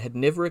settlement had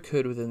never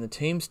occurred within the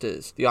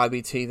Teamsters. The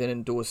IBT then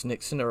endorsed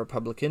Nixon, a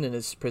Republican, in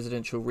his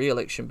presidential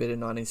re-election bid in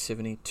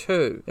 1972.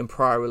 In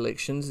prior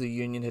elections, the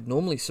Union had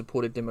normally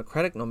supported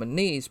Democratic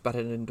nominees but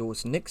had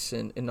endorsed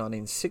Nixon in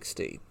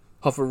 1960.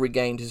 Hoffa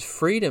regained his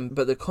freedom,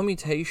 but the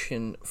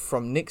commutation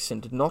from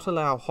Nixon did not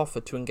allow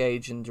Hoffa to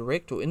engage in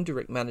direct or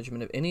indirect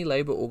management of any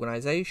labor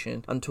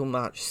organization until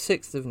March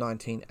 6th of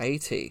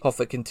 1980.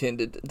 Hoffa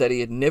contended that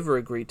he had never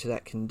agreed to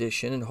that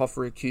condition, and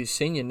Hoffa accused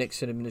senior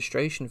Nixon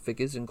administration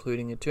figures,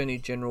 including Attorney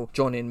General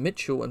John N.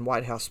 Mitchell and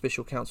White House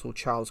Special Counsel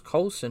Charles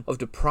Colson, of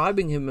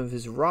depriving him of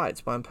his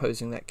rights by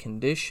imposing that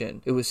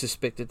condition. It was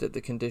suspected that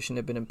the condition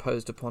had been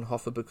imposed upon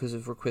Hoffa because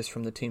of requests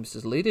from the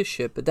Teamsters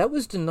leadership, but that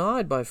was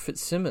denied by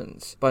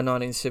Fitzsimmons. By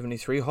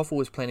 1973, Hoffa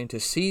was planning to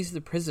seize the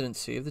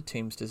presidency of the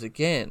Teamsters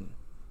again.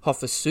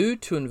 Hoffa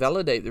sued to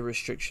invalidate the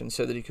restriction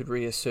so that he could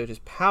reassert his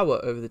power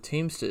over the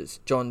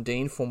Teamsters. John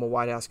Dean, former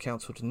White House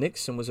counsel to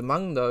Nixon, was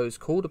among those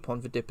called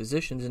upon for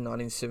depositions in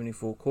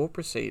 1974 court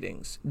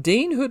proceedings.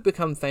 Dean, who had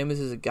become famous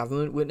as a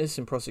government witness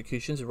in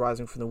prosecutions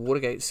arising from the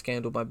Watergate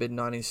scandal by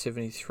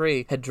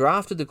mid-1973, had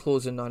drafted the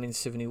clause in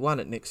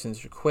 1971 at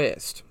Nixon's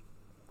request.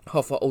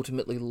 Hoffa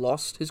ultimately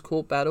lost his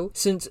court battle,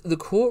 since the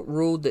court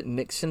ruled that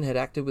Nixon had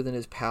acted within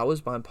his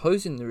powers by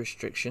imposing the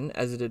restriction,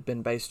 as it had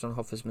been based on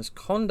Hoffa's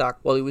misconduct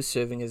while he was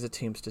serving as a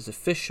Teamsters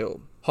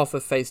official.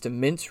 Hoffa faced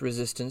immense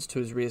resistance to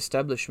his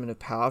re-establishment of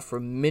power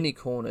from many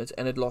corners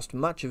and had lost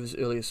much of his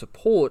earlier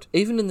support,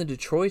 even in the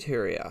Detroit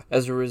area.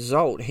 As a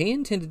result, he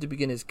intended to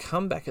begin his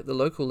comeback at the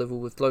local level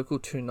with Local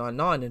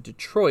 299 in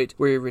Detroit,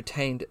 where he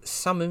retained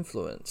some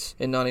influence.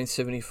 In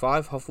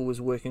 1975, Hoffa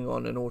was working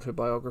on an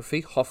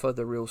autobiography, Hoffa,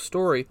 The Real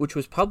Story, which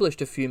was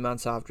published a few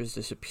months after his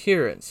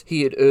disappearance.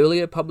 He had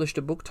earlier published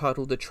a book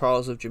titled The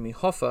Trials of Jimmy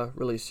Hoffa,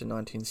 released in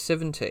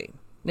 1970.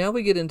 Now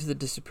we get into the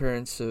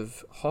disappearance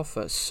of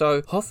Hoffa.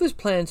 So, Hoffa's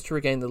plans to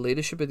regain the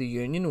leadership of the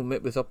Union were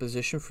met with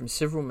opposition from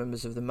several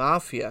members of the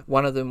Mafia.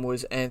 One of them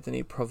was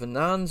Anthony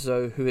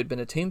Provenanzo, who had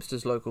been a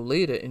Teamsters local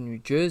leader in New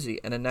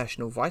Jersey and a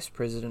national vice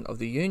president of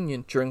the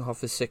Union during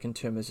Hoffa's second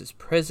term as its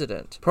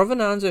president.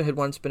 Provenanzo had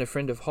once been a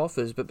friend of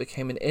Hoffa's, but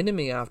became an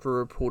enemy after a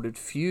reported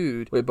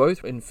feud, where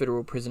both were in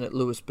federal prison at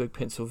Lewisburg,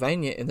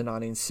 Pennsylvania in the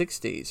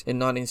 1960s. In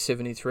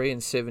 1973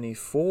 and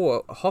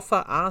 74,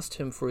 Hoffa asked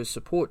him for his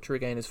support to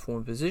regain his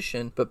former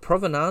position, but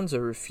Provenanzo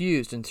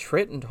refused and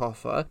threatened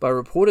Hoffa by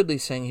reportedly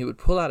saying he would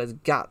pull out his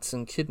guts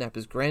and kidnap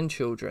his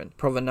grandchildren.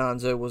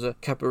 Provenanzo was a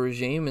capo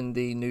regime in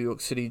the New York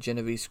City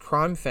Genovese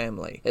crime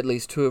family. At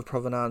least 2 of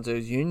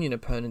Provenanzo's Union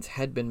opponents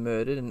had been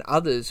murdered, and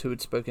others who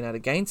had spoken out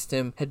against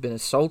him had been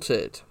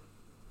assaulted.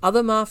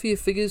 Other Mafia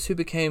figures who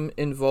became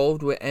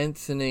involved were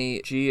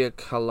Anthony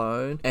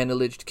Giacalone, an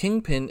alleged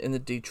kingpin in the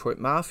Detroit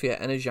Mafia,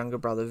 and his younger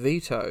brother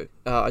Vito.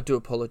 I do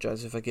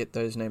apologize if I get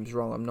those names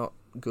wrong. I'm not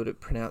good at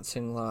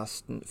pronouncing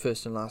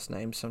first and last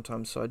names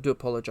sometimes, so I do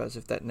apologize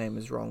if that name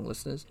is wrong,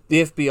 listeners.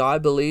 The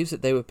FBI believes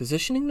that they were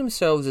positioning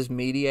themselves as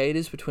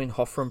mediators between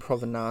Hoffa and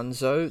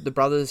Provenanzo. The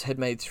brothers had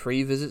made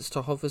 3 visits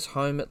to Hoffa's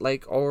home at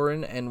Lake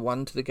Orin and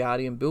 1 to the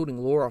Guardian Building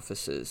law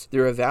offices.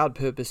 Their avowed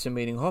purpose in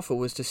meeting Hoffa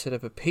was to set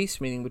up a peace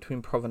meeting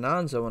between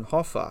Provenanzo and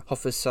Hoffa.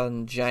 Hoffa's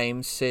son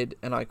James said,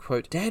 and I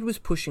quote, "Dad was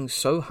pushing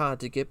so hard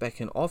to get back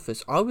in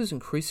office, I was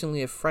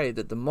increasingly afraid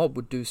that the mob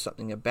would do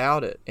something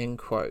about it," end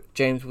quote.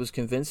 James was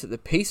convinced that the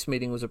peace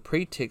meeting was a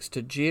pretext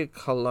to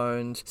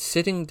Giacalone's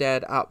setting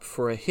Dad up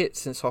for a hit,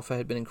 since Hoffa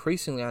had been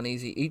increasingly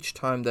uneasy each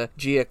time the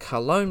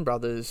Giacalone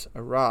brothers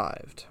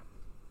arrived.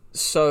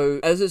 So,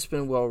 as it's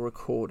been well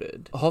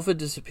recorded, Hoffa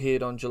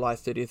disappeared on July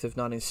 30th of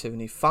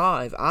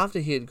 1975 after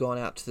he had gone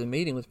out to the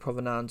meeting with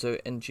Provenanzo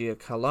and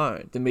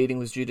Giacalone. The meeting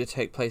was due to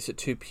take place at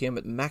 2 p.m.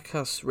 at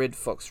Macca's Red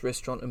Fox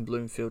restaurant in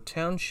Bloomfield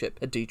Township,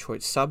 a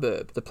Detroit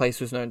suburb. The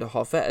place was known to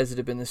Hoffa as it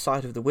had been the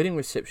site of the wedding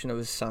reception of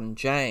his son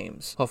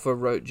James. Hoffa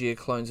wrote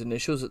Giacalone's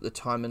initials at the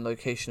time and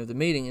location of the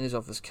meeting in his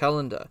office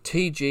calendar.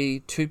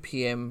 TG 2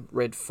 p.m.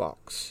 Red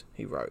Fox,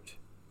 he wrote,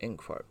 end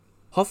quote.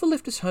 Hoffa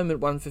left his home at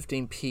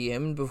 1:15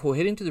 p.m. and before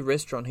heading to the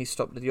restaurant he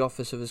stopped at the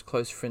office of his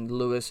close friend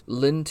Louis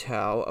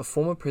Lintow, a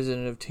former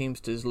president of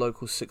Teamsters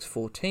Local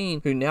 614,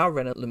 who now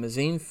ran a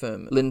limousine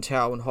firm.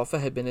 Lintow and Hoffa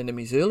had been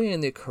enemies early in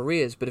their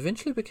careers but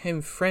eventually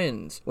became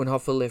friends. When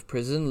Hoffa left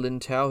prison,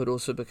 Lintow had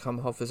also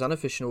become Hoffa's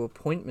unofficial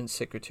appointment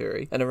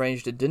secretary and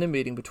arranged a dinner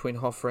meeting between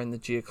Hoffa and the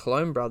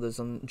Giacalone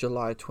brothers on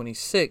July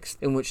 26th,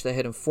 in which they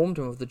had informed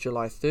him of the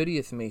July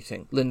 30th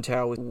meeting.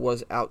 Lintow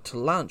was out to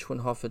lunch when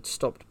Hoffa had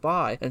stopped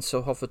by, and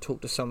so Hoffa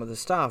talked to some of the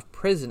staff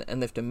present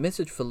and left a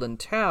message for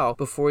Lintow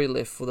before he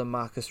left for the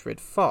Marcus Red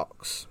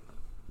Fox.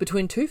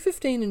 Between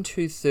 2:15 and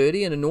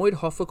 2:30, an annoyed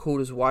Hoffa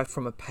called his wife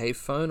from a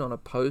payphone on a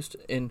post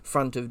in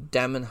front of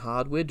Damon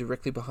Hardware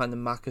directly behind the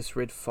Marcus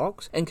Red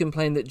Fox and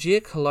complained that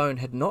Giacalone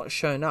had not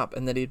shown up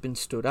and that he had been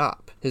stood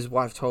up. His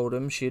wife told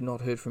him she had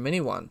not heard from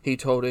anyone. He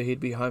told her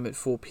he'd be home at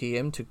 4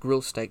 p.m. to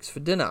grill steaks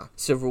for dinner.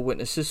 Several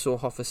witnesses saw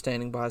Hoffa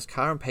standing by his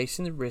car and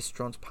pacing the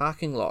restaurant's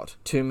parking lot.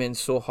 2 men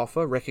saw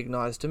Hoffa,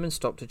 recognized him and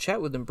stopped to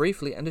chat with him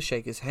briefly and to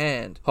shake his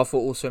hand. Hoffa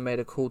also made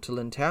a call to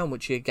Lintow in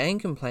which he again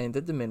complained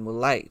that the men were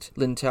late.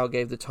 Lintow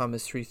gave the time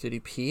as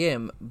 3:30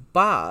 p.m,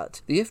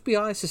 but the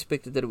FBI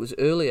suspected that it was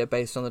earlier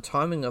based on the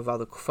timing of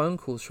other phone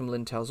calls from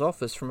Lintow's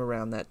office from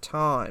around that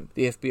time.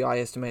 The FBI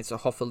estimates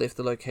that Hoffa left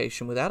the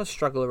location without a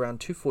struggle around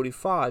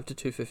 2:45 to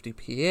 2:50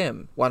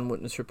 p.m. One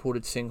witness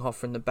reported seeing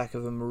Hoffa in the back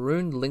of a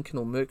maroon Lincoln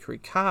or Mercury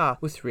car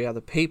with 3 other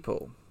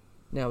people.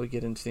 Now we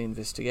get into the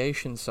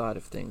investigation side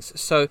of things.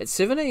 So, at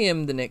 7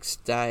 a.m. the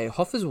next day,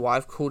 Hoffa's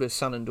wife called her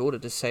son and daughter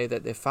to say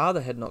that their father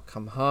had not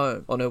come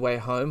home. On her way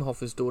home,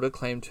 Hoffa's daughter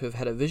claimed to have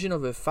had a vision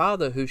of her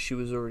father, who she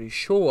was already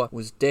sure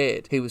was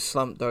dead. He was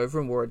slumped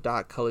over and wore a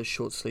dark-coloured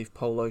short-sleeved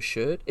polo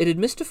shirt. It had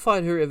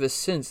mystified her ever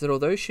since that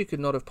although she could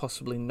not have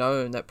possibly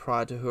known that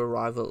prior to her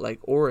arrival at Lake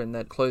Orin,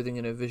 that clothing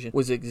in her vision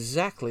was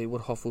exactly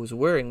what Hoffa was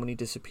wearing when he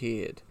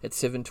disappeared. At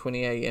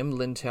 7:20 a.m,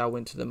 Lintow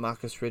went to the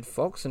Marcus Red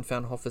Fox and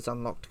found Hoffa's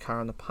unlocked car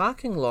in the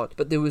parking lot,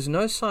 but there was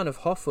no sign of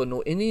Hoffa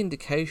nor any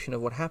indication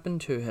of what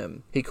happened to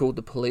him. He called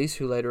the police,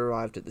 who later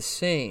arrived at the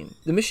scene.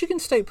 The Michigan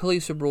State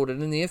Police were brought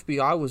in and the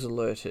FBI was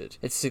alerted.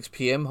 At 6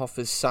 p.m,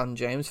 Hoffa's son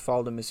James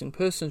filed a missing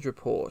persons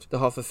report. The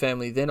Hoffa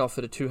family then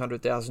offered a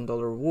 $200,000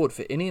 reward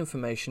for any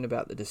information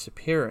about the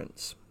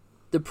disappearance.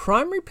 The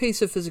primary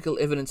piece of physical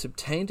evidence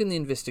obtained in the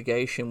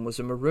investigation was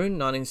a maroon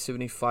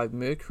 1975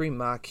 Mercury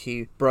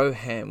Marquis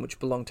Brougham, which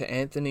belonged to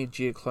Anthony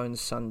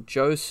Giacalone's son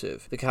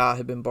Joseph. The car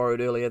had been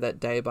borrowed earlier that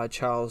day by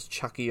Charles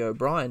Chucky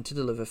O'Brien to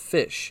deliver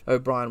fish.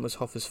 O'Brien was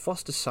Hoffa's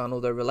foster son,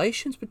 although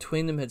relations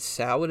between them had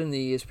soured in the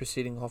years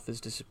preceding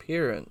Hoffa's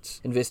disappearance.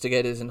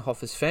 Investigators and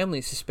Hoffa's family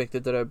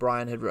suspected that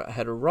O'Brien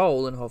had a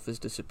role in Hoffa's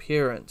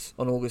disappearance.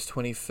 On August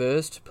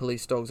 21st,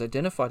 police dogs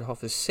identified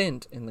Hoffa's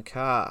scent in the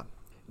car.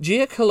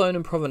 Giacalone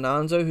and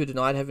Provenanzo, who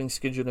denied having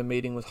scheduled a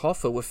meeting with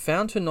Hoffa, were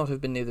found to not have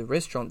been near the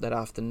restaurant that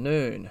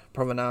afternoon.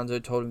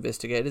 Provenanzo told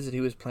investigators that he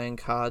was playing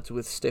cards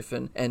with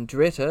Stefan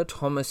Andretta,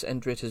 Thomas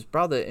Andretta's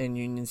brother, in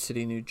Union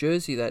City, New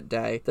Jersey that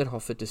day that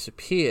Hoffa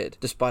disappeared.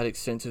 Despite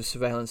extensive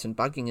surveillance and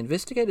bugging,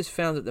 investigators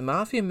found that the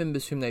mafia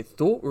members whom they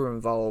thought were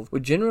involved were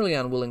generally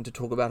unwilling to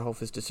talk about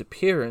Hoffa's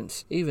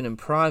disappearance, even in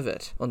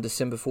private. On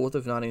December 4th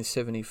of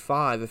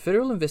 1975, a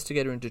federal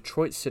investigator in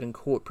Detroit said in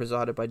court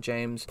presided by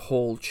James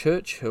Paul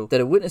Churchill that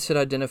a witness had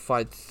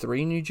identified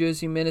 3 New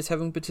Jersey men as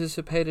having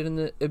participated in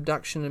the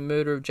abduction and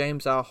murder of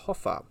James R.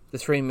 Hoffa. The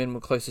 3 men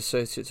were close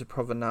associates of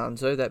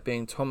Provenanzo, that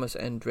being Thomas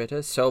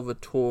Andretta,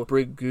 Salvatore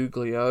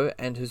Briguglio,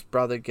 and his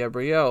brother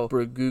Gabriele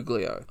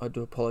Briguglio. I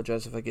do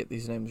apologize if I get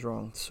these names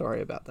wrong.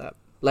 Sorry about that.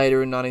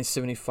 Later in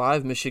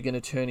 1975, Michigan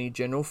Attorney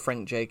General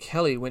Frank J.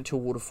 Kelly went to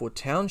Waterford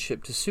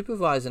Township to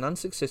supervise an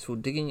unsuccessful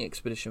digging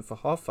expedition for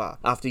Hoffa.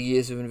 After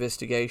years of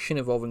investigation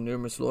involving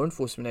numerous law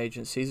enforcement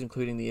agencies,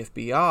 including the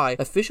FBI,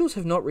 officials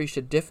have not reached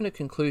a definite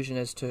conclusion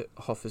as to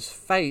Hoffa's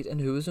fate and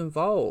who was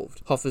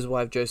involved. Hoffa's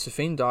wife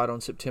Josephine died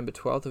on September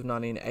 12th of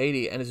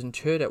 1980 and is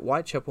interred at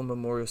Whitechapel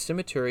Memorial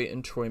Cemetery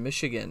in Troy,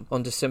 Michigan.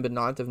 On December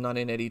 9th of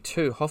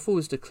 1982, Hoffa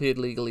was declared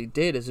legally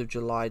dead as of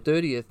July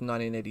 30th,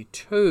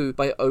 1982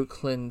 by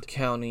Oakland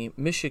County,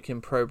 Michigan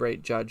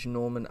probate judge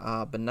Norman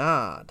R.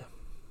 Bernard.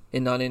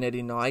 In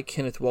 1989,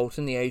 Kenneth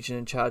Walton, the agent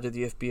in charge of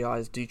the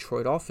FBI's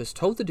Detroit office,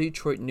 told the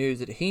Detroit News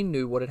that he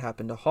knew what had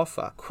happened to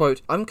Hoffa.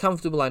 Quote, "I'm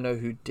comfortable I know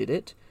who did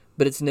it,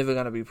 but it's never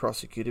going to be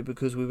prosecuted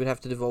because we would have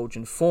to divulge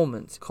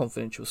informants,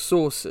 confidential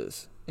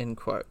sources." End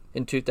quote.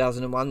 In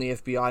 2001, the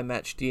FBI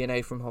matched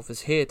DNA from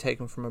Hoffa's hair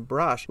taken from a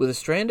brush with a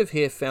strand of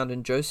hair found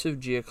in Joseph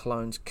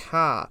Giacalone's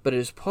car, but it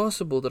is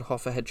possible that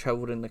Hoffa had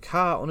travelled in the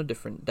car on a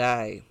different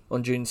day.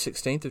 On June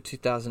 16th of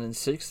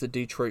 2006, the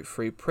Detroit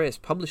Free Press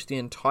published the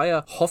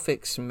entire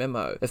Hoffa's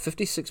memo, a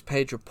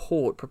 56-page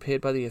report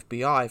prepared by the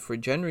FBI for a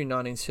January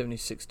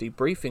 1976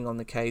 debriefing on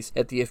the case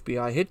at the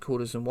FBI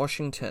headquarters in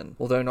Washington.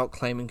 Although not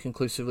claiming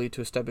conclusively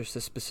to establish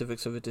the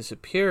specifics of a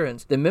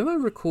disappearance, the memo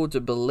records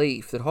a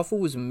belief that Hoffa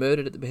was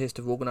murdered at the behest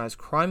of organized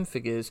crime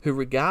figures who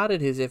regarded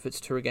his efforts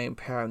to regain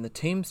power in the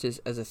Teamsters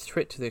as a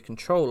threat to their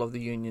control of the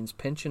union's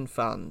pension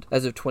fund.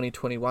 As of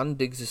 2021,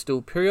 digs are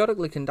still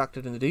periodically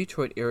conducted in the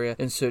Detroit area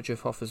in search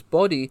of Hoffa's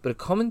body, but a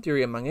common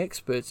theory among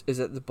experts is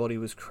that the body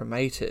was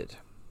cremated.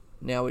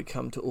 Now we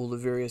come to all the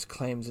various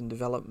claims and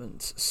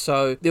developments.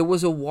 So, there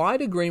was a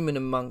wide agreement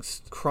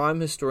amongst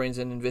crime historians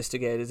and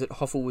investigators that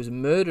Hoffa was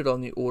murdered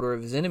on the order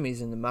of his enemies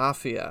in the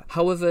Mafia.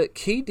 However,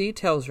 key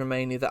details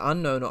remain either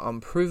unknown or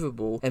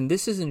unprovable, and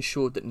this has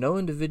ensured that no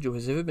individual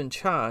has ever been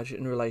charged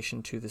in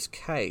relation to this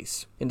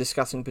case. In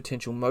discussing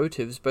potential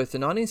motives, both the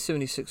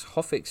 1976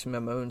 Hoffa's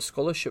memo and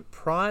scholarship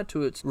prior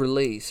to its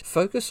release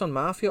focus on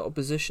Mafia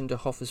opposition to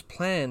Hoffa's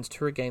plans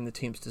to regain the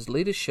Teamsters'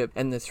 leadership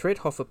and the threat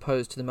Hoffa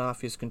posed to the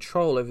Mafia's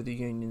control over the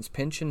union's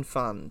pension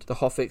fund. The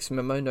Hoffa's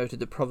memo noted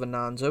that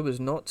Provenanzo was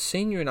not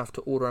senior enough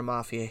to order a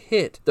Mafia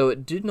hit, though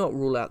it did not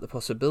rule out the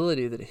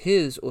possibility that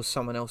his or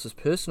someone else's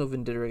personal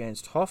vendetta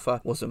against Hoffa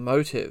was a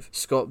motive.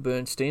 Scott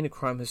Bernstein, a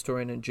crime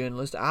historian and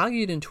journalist,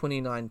 argued in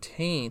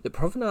 2019 that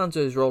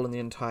Provenanzo's role in the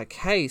entire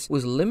case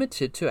was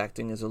limited to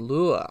acting as a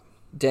lure.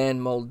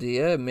 Dan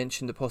Moldier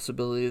mentioned the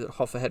possibility that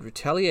Hoffa had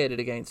retaliated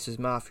against his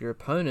Mafia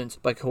opponents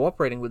by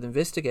cooperating with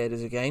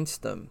investigators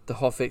against them. The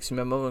Hoffa's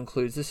memo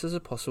includes this as a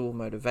possible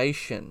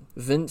motivation.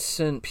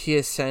 Vincent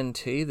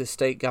Piersanti, the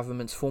state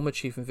government's former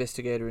chief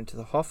investigator into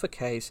the Hoffa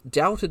case,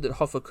 doubted that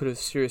Hoffa could have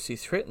seriously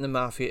threatened the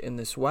Mafia in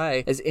this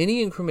way, as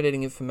any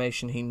incriminating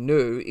information he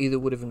knew either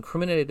would have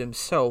incriminated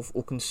himself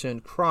or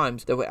concerned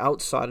crimes that were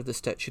outside of the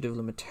statute of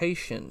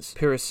limitations.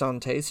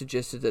 Piersanti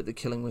suggested that the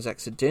killing was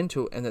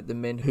accidental and that the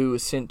men who were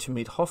sent to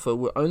meet Hoffa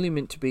were only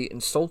meant to be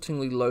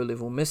insultingly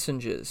low-level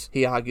messengers.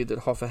 He argued that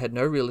Hoffa had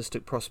no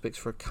realistic prospects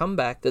for a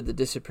comeback, that the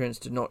disappearance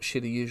did not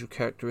share the usual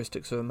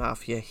characteristics of a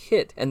Mafia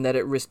hit, and that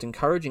it risked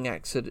encouraging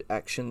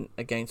action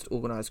against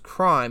organized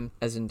crime,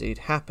 as indeed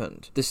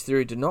happened. This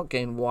theory did not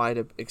gain wide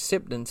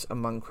acceptance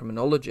among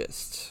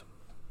criminologists.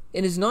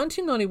 In his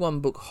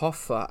 1991 book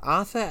Hoffa,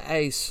 Arthur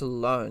A.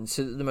 Sloan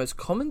said that the most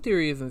common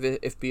theory of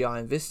FBI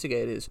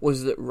investigators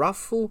was that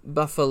Ruffle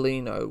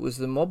Buffalino was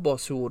the mob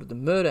boss who ordered the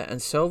murder,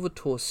 and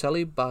Salvatore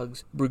Sally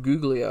Bugs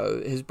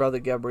Bruguglio, his brother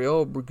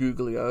Gabriele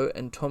Bruguglio,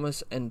 and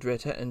Thomas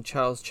Andretta and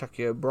Charles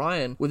Chucky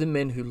O'Brien were the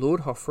men who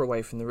lured Hoffa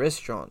away from the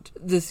restaurant.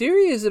 The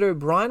theory is that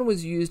O'Brien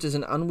was used as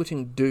an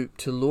unwitting dupe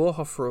to lure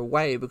Hoffa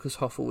away because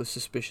Hoffa was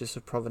suspicious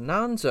of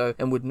Provenanzo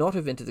and would not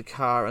have entered the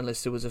car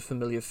unless there was a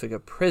familiar figure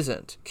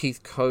present.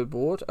 Keith Cobort,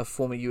 a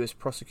former US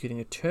prosecuting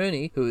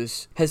attorney who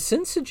has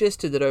since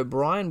suggested that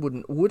O'Brien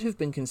would have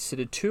been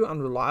considered too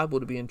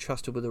unreliable to be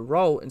entrusted with a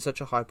role in such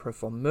a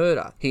high-profile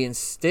murder. He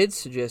instead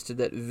suggested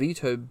that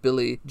Vito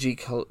Billy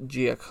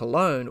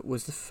Giacalone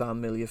was the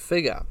familiar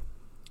figure.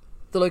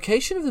 The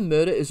location of the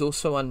murder is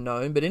also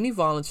unknown, but any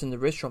violence in the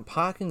restaurant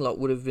parking lot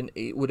would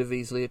have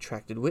easily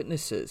attracted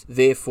witnesses.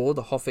 Therefore,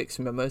 the Hoffa's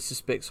memo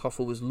suspects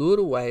Hoffa was lured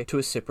away to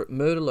a separate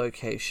murder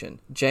location.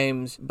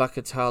 James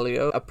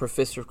Buccatalio, a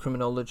professor of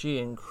criminology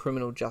and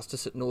criminal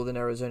justice at Northern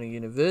Arizona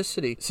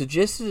University,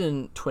 suggested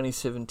in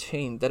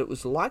 2017 that it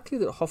was likely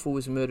that Hoffa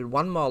was murdered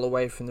 1 mile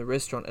away from the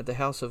restaurant at the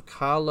house of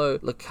Carlo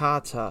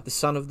Licata, the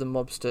son of the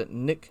mobster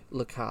Nick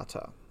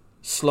Licata.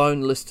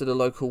 Sloan listed a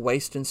local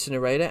waste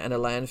incinerator and a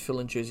landfill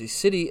in Jersey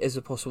City as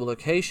the possible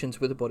locations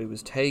where the body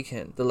was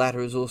taken. The latter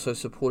is also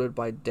supported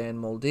by Dan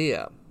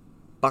Moldier.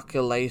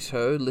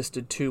 Buccalato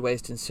listed 2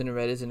 waste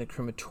incinerators and a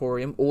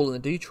crematorium, all in the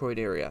Detroit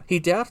area. He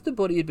doubted the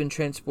body had been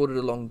transported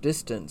a long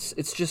distance.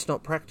 It's just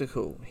not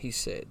practical, he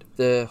said.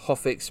 The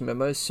Hoffa's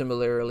memo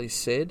similarly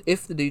said,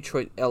 if the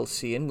Detroit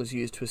LCN was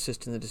used to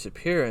assist in the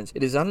disappearance,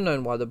 it is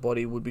unknown why the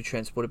body would be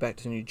transported back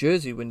to New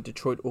Jersey when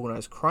Detroit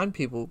organized crime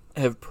people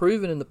have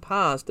proven in the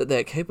past that they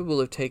are capable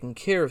of taking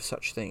care of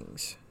such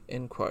things.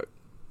 End quote.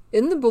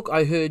 In the book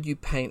I Heard You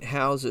Paint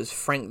Houses,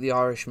 Frank the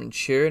Irishman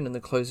Sheeran and the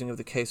Closing of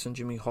the Case on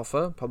Jimmy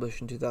Hoffa,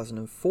 published in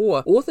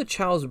 2004, author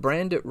Charles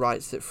Brandett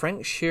writes that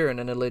Frank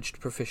Sheeran, an alleged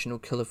professional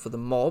killer for the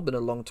mob and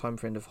a longtime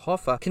friend of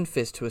Hoffa,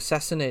 confessed to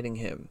assassinating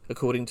him.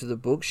 According to the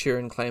book,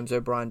 Sheeran claims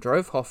O'Brien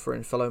drove Hoffa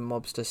and fellow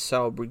mobster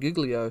Sal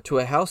Brigiglio to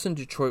a house in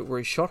Detroit where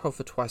he shot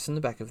Hoffa twice in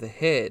the back of the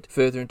head.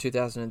 Further, in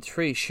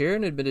 2003,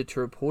 Sheeran admitted to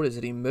reporters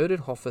that he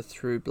murdered Hoffa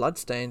through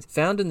bloodstains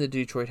found in the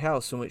Detroit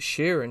house in which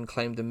Sheeran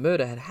claimed the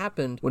murder had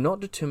happened were not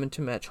determined to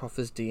match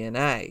Hoffa's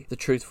DNA. The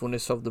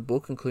truthfulness of the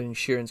book, including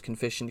Sheeran's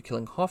confession to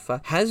killing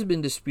Hoffa, has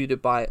been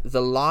disputed by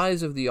The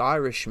Lies of the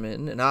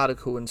Irishman, an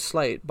article in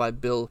Slate by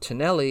Bill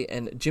Tonelli,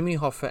 and Jimmy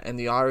Hoffa and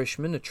the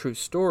Irishman, a True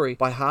Story,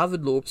 by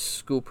Harvard Law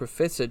School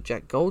professor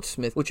Jack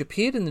Goldsmith, which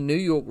appeared in the New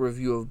York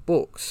Review of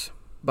Books.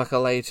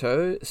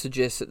 Bacaleto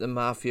suggests that the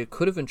Mafia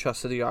could have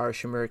entrusted the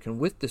Irish-American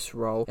with this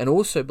role, and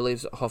also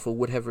believes that Hoffa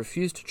would have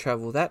refused to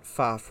travel that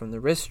far from the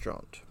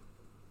restaurant.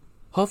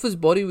 Hoffa's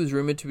body was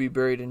rumoured to be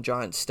buried in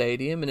Giant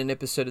Stadium. In an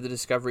episode of the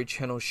Discovery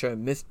Channel show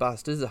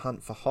Mythbusters, The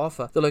Hunt for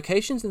Hoffa, the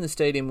locations in the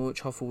stadium in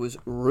which Hoffa was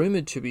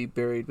rumoured to be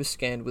buried were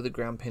scanned with a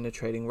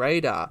ground-penetrating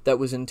radar that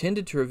was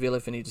intended to reveal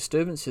if any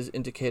disturbances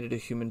indicated a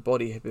human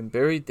body had been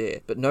buried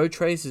there, but no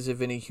traces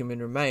of any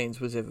human remains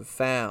was ever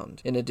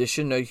found. In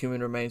addition, no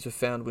human remains were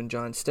found when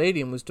Giant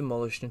Stadium was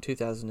demolished in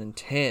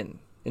 2010.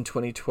 In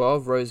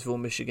 2012, Roseville,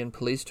 Michigan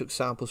police took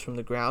samples from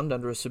the ground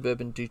under a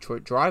suburban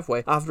Detroit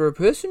driveway after a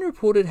person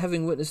reported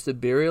having witnessed the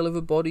burial of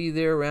a body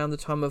there around the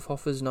time of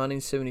Hoffa's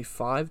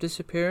 1975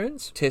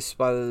 disappearance. Tests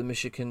by the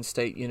Michigan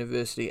State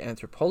University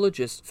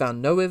anthropologists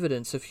found no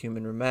evidence of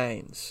human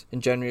remains.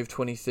 In January of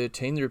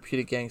 2013, the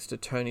reputed gangster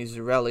Tony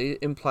Zarelli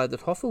implied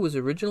that Hoffa was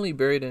originally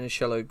buried in a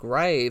shallow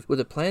grave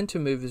with a plan to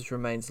move his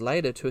remains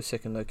later to a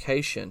second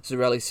location.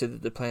 Zarelli said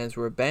that the plans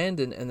were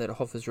abandoned and that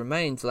Hoffa's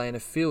remains lay in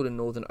a field in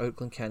northern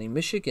Oakland County,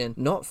 Michigan,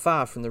 not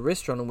far from the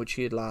restaurant in which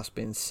he had last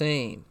been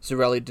seen.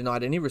 Zarelli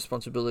denied any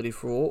responsibility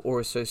for or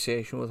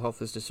association with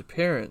Hoffa's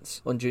disappearance.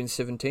 On June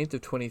 17th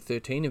of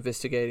 2013,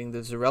 investigating the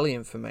Zarelli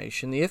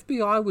information, the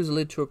FBI was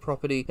led to a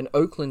property in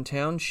Oakland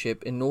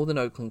Township in northern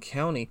Oakland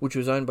County, which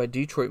was owned by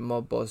Detroit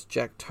mob boss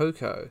Jack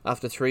Tocco.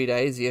 After 3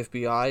 days, the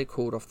FBI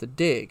called off the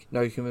dig.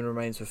 No human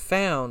remains were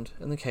found,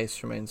 and the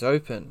case remains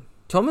open.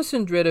 Thomas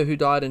Andretta, who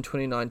died in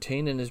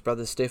 2019, and his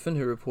brother Stefan,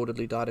 who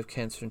reportedly died of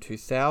cancer in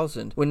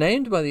 2000, were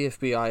named by the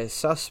FBI as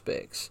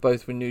suspects.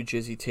 Both were New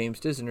Jersey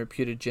Teamsters and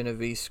reputed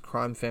Genovese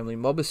crime family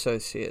mob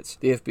associates.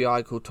 The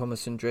FBI called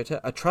Thomas Andretta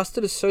a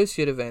trusted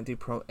associate of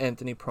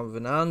Anthony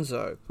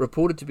Provenanzo,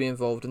 reported to be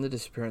involved in the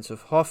disappearance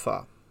of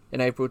Hoffa. In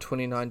April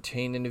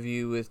 2019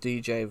 interview with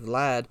DJ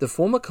Vlad, the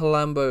former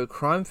Colombo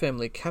crime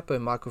family capo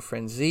Michael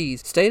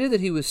Franzese stated that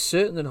he was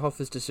certain that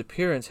Hoffa's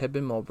disappearance had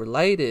been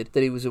mob-related,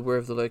 that he was aware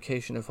of the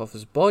location of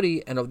Hoffa's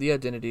body and of the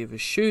identity of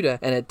his shooter,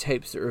 and had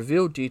tapes that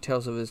revealed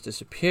details of his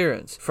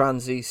disappearance.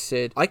 Franzese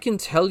said, "I can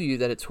tell you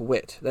that it's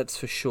wet, that's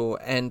for sure,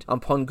 and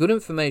upon good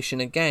information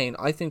again,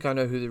 I think I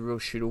know who the real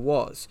shooter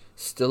was.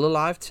 Still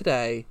alive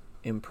today,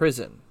 in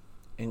prison."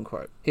 End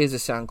quote. Here's a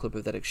sound clip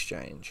of that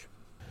exchange.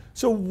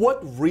 So what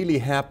really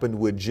happened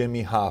with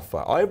Jimmy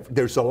Hoffa?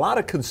 There's a lot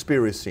of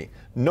conspiracy.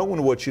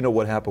 Knowing what you know,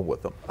 what happened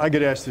with him. I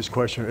get asked this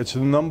question. It's the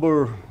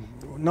number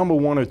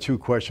one or two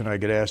question I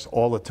get asked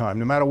all the time,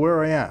 no matter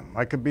where I am.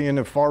 I could be in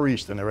the Far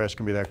East and they're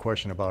asking me that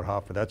question about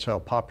Hoffa. That's how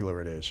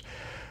popular it is.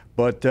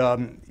 But,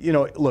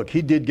 look,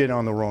 he did get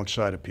on the wrong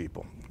side of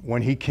people.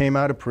 When he came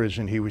out of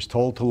prison, he was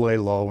told to lay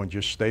low and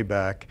just stay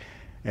back.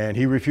 And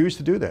he refused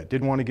to do that,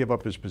 didn't want to give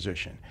up his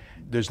position.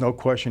 There's no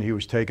question he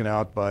was taken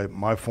out by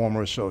my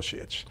former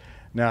associates.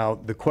 Now,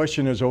 the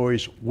question is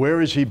always,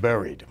 where is he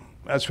buried?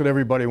 That's what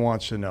everybody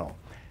wants to know.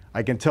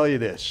 I can tell you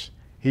this,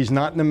 he's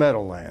not in the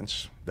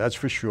Meadowlands, that's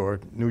for sure.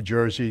 New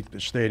Jersey, the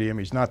stadium,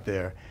 he's not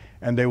there.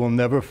 And they will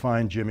never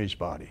find Jimmy's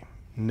body,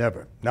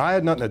 never. Now, I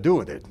had nothing to do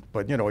with it,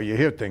 but you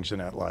hear things in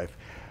that life.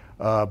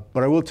 But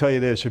I will tell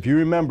you this, if you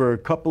remember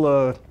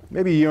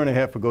maybe a year and a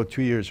half ago,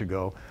 2 years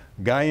ago,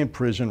 a guy in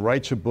prison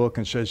writes a book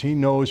and says he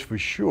knows for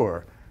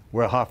sure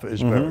where Hoffa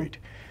is buried.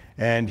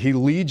 And he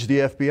leads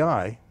the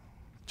FBI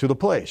to the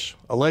place,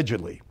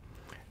 allegedly.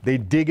 They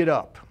dig it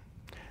up.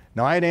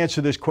 Now, I had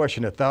answered this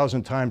question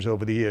 1,000 times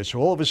over the years, so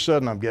all of a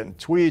sudden I'm getting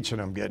tweets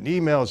and I'm getting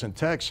emails and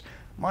texts.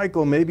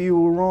 Michael, maybe you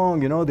were wrong,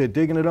 they're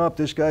digging it up.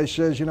 This guy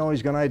says, he's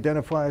going to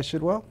identify. I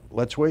said, well,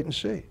 let's wait and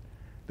see.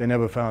 They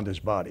never found his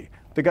body.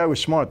 The guy was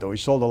smart, though. He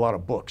sold a lot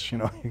of books,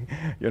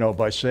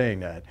 by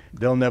saying that.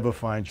 They'll never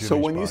find Jimmy's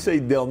body. So when you say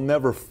they'll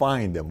never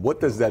find him, what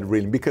does that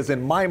really mean? Because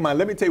in my mind,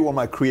 let me tell you where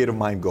my creative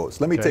mind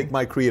goes. Let me take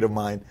my creative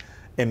mind,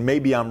 and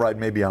maybe I'm right,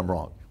 maybe I'm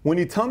wrong. When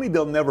you tell me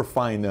they'll never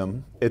find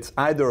him, it's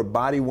either a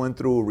body went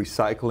through a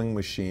recycling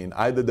machine,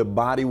 either the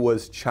body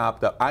was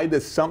chopped up,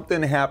 either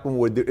something happened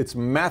where it's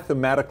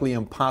mathematically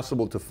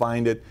impossible to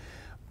find it,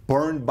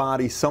 burned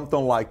body,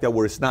 something like that,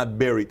 where it's not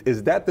buried.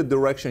 Is that the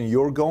direction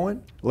you're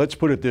going? Let's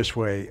put it this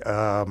way.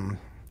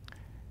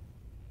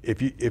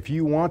 If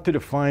you wanted to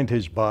find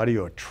his body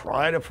or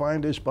try to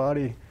find his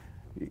body,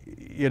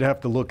 you'd have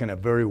to look in a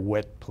very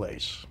wet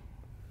place.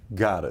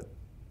 Got it.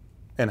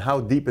 And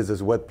how deep is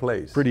this wet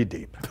place? Pretty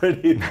deep.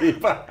 Pretty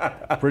deep.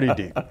 Pretty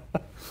deep.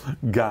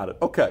 Got it.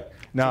 Okay.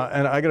 Now,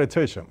 and I got to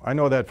tell you something. I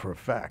know that for a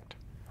fact.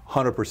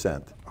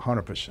 100%.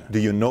 100%. Do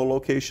you know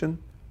location?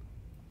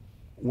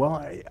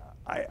 Well,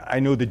 I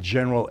know the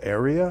general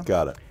area.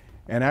 Got it.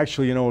 And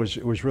actually, you know,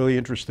 it was really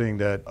interesting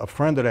that a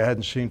friend that I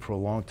hadn't seen for a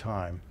long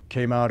time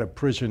came out of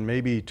prison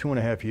maybe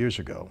 2.5 years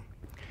ago.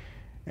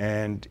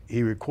 And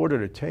he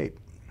recorded a tape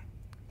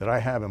that I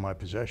have in my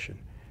possession.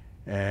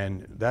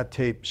 And that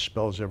tape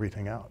spells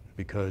everything out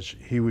because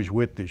he was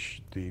with the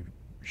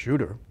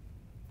shooter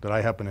that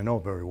I happen to know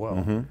very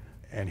well.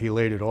 And he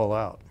laid it all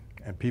out.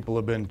 And people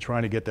have been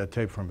trying to get that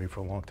tape from me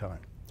for a long time.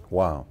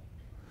 Wow.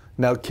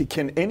 Now,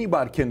 can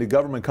the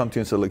government come to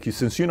you and say, look,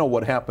 since you know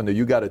what happened,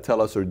 you got to tell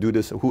us or do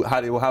this?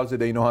 How is it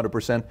they know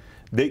 100%?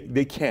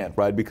 They can't,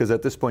 right? Because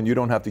at this point, you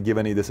don't have to give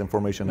any of this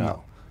information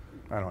out.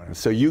 No, I don't have.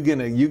 So you're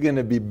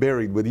gonna be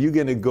buried with. You're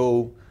gonna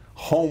go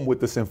home with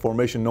this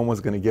information. No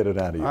one's gonna get it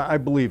out of you. I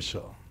believe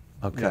so.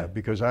 Okay. Yeah,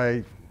 because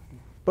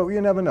but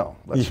you never know.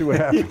 Let's see what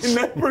happens. You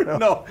never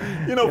know.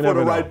 You know, for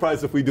the right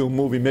price, if we do a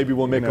movie, maybe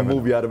we'll make a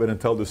movie out of it and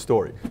tell the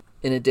story.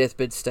 In a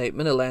deathbed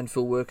statement, a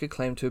landfill worker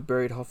claimed to have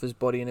buried Hoffa's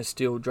body in a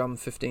steel drum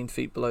 15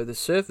 feet below the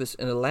surface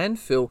in a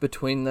landfill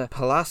between the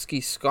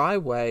Pulaski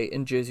Skyway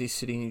and Jersey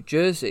City, New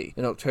Jersey.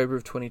 In October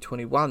of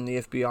 2021,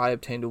 the FBI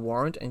obtained a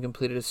warrant and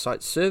completed a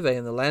site survey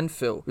in the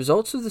landfill.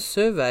 Results of the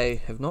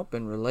survey have not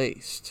been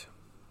released.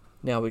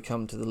 Now we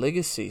come to the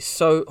legacy.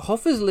 So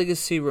Hoffa's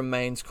legacy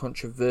remains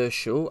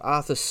controversial.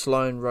 Arthur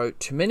Sloan wrote,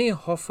 "To many,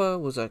 Hoffa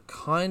was a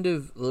kind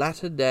of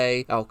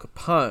latter-day Al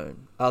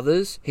Capone.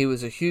 Others, he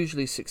was a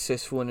hugely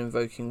successful in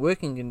invoking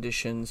working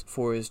conditions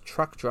for his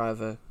truck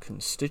driver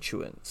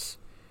constituents."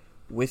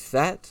 With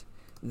that,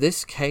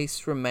 this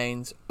case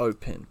remains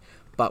open,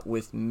 but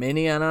with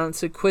many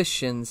unanswered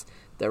questions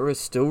that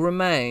still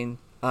remain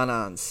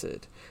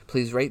unanswered.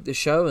 Please rate the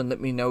show and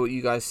let me know what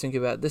you guys think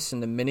about this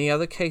and the many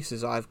other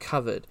cases I've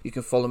covered. You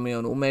can follow me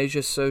on all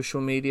major social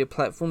media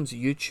platforms,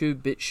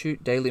 YouTube,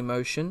 BitChute,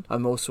 Dailymotion.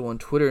 I'm also on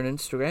Twitter and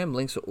Instagram.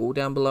 Links are all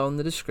down below in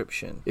the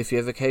description. If you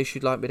have a case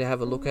you'd like me to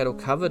have a look at or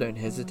cover, don't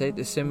hesitate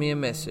to send me a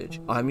message.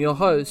 I'm your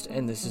host,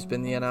 and this has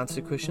been the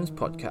Unanswered Questions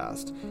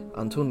Podcast.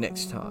 Until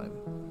next time.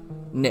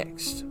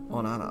 Next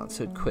on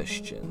Unanswered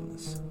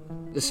Questions.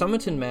 The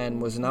Somerton man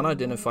was an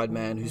unidentified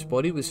man whose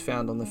body was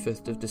found on the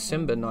 5th of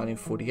December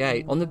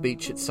 1948 on the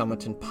beach at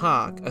Somerton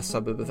Park, a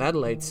suburb of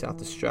Adelaide,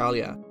 South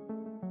Australia.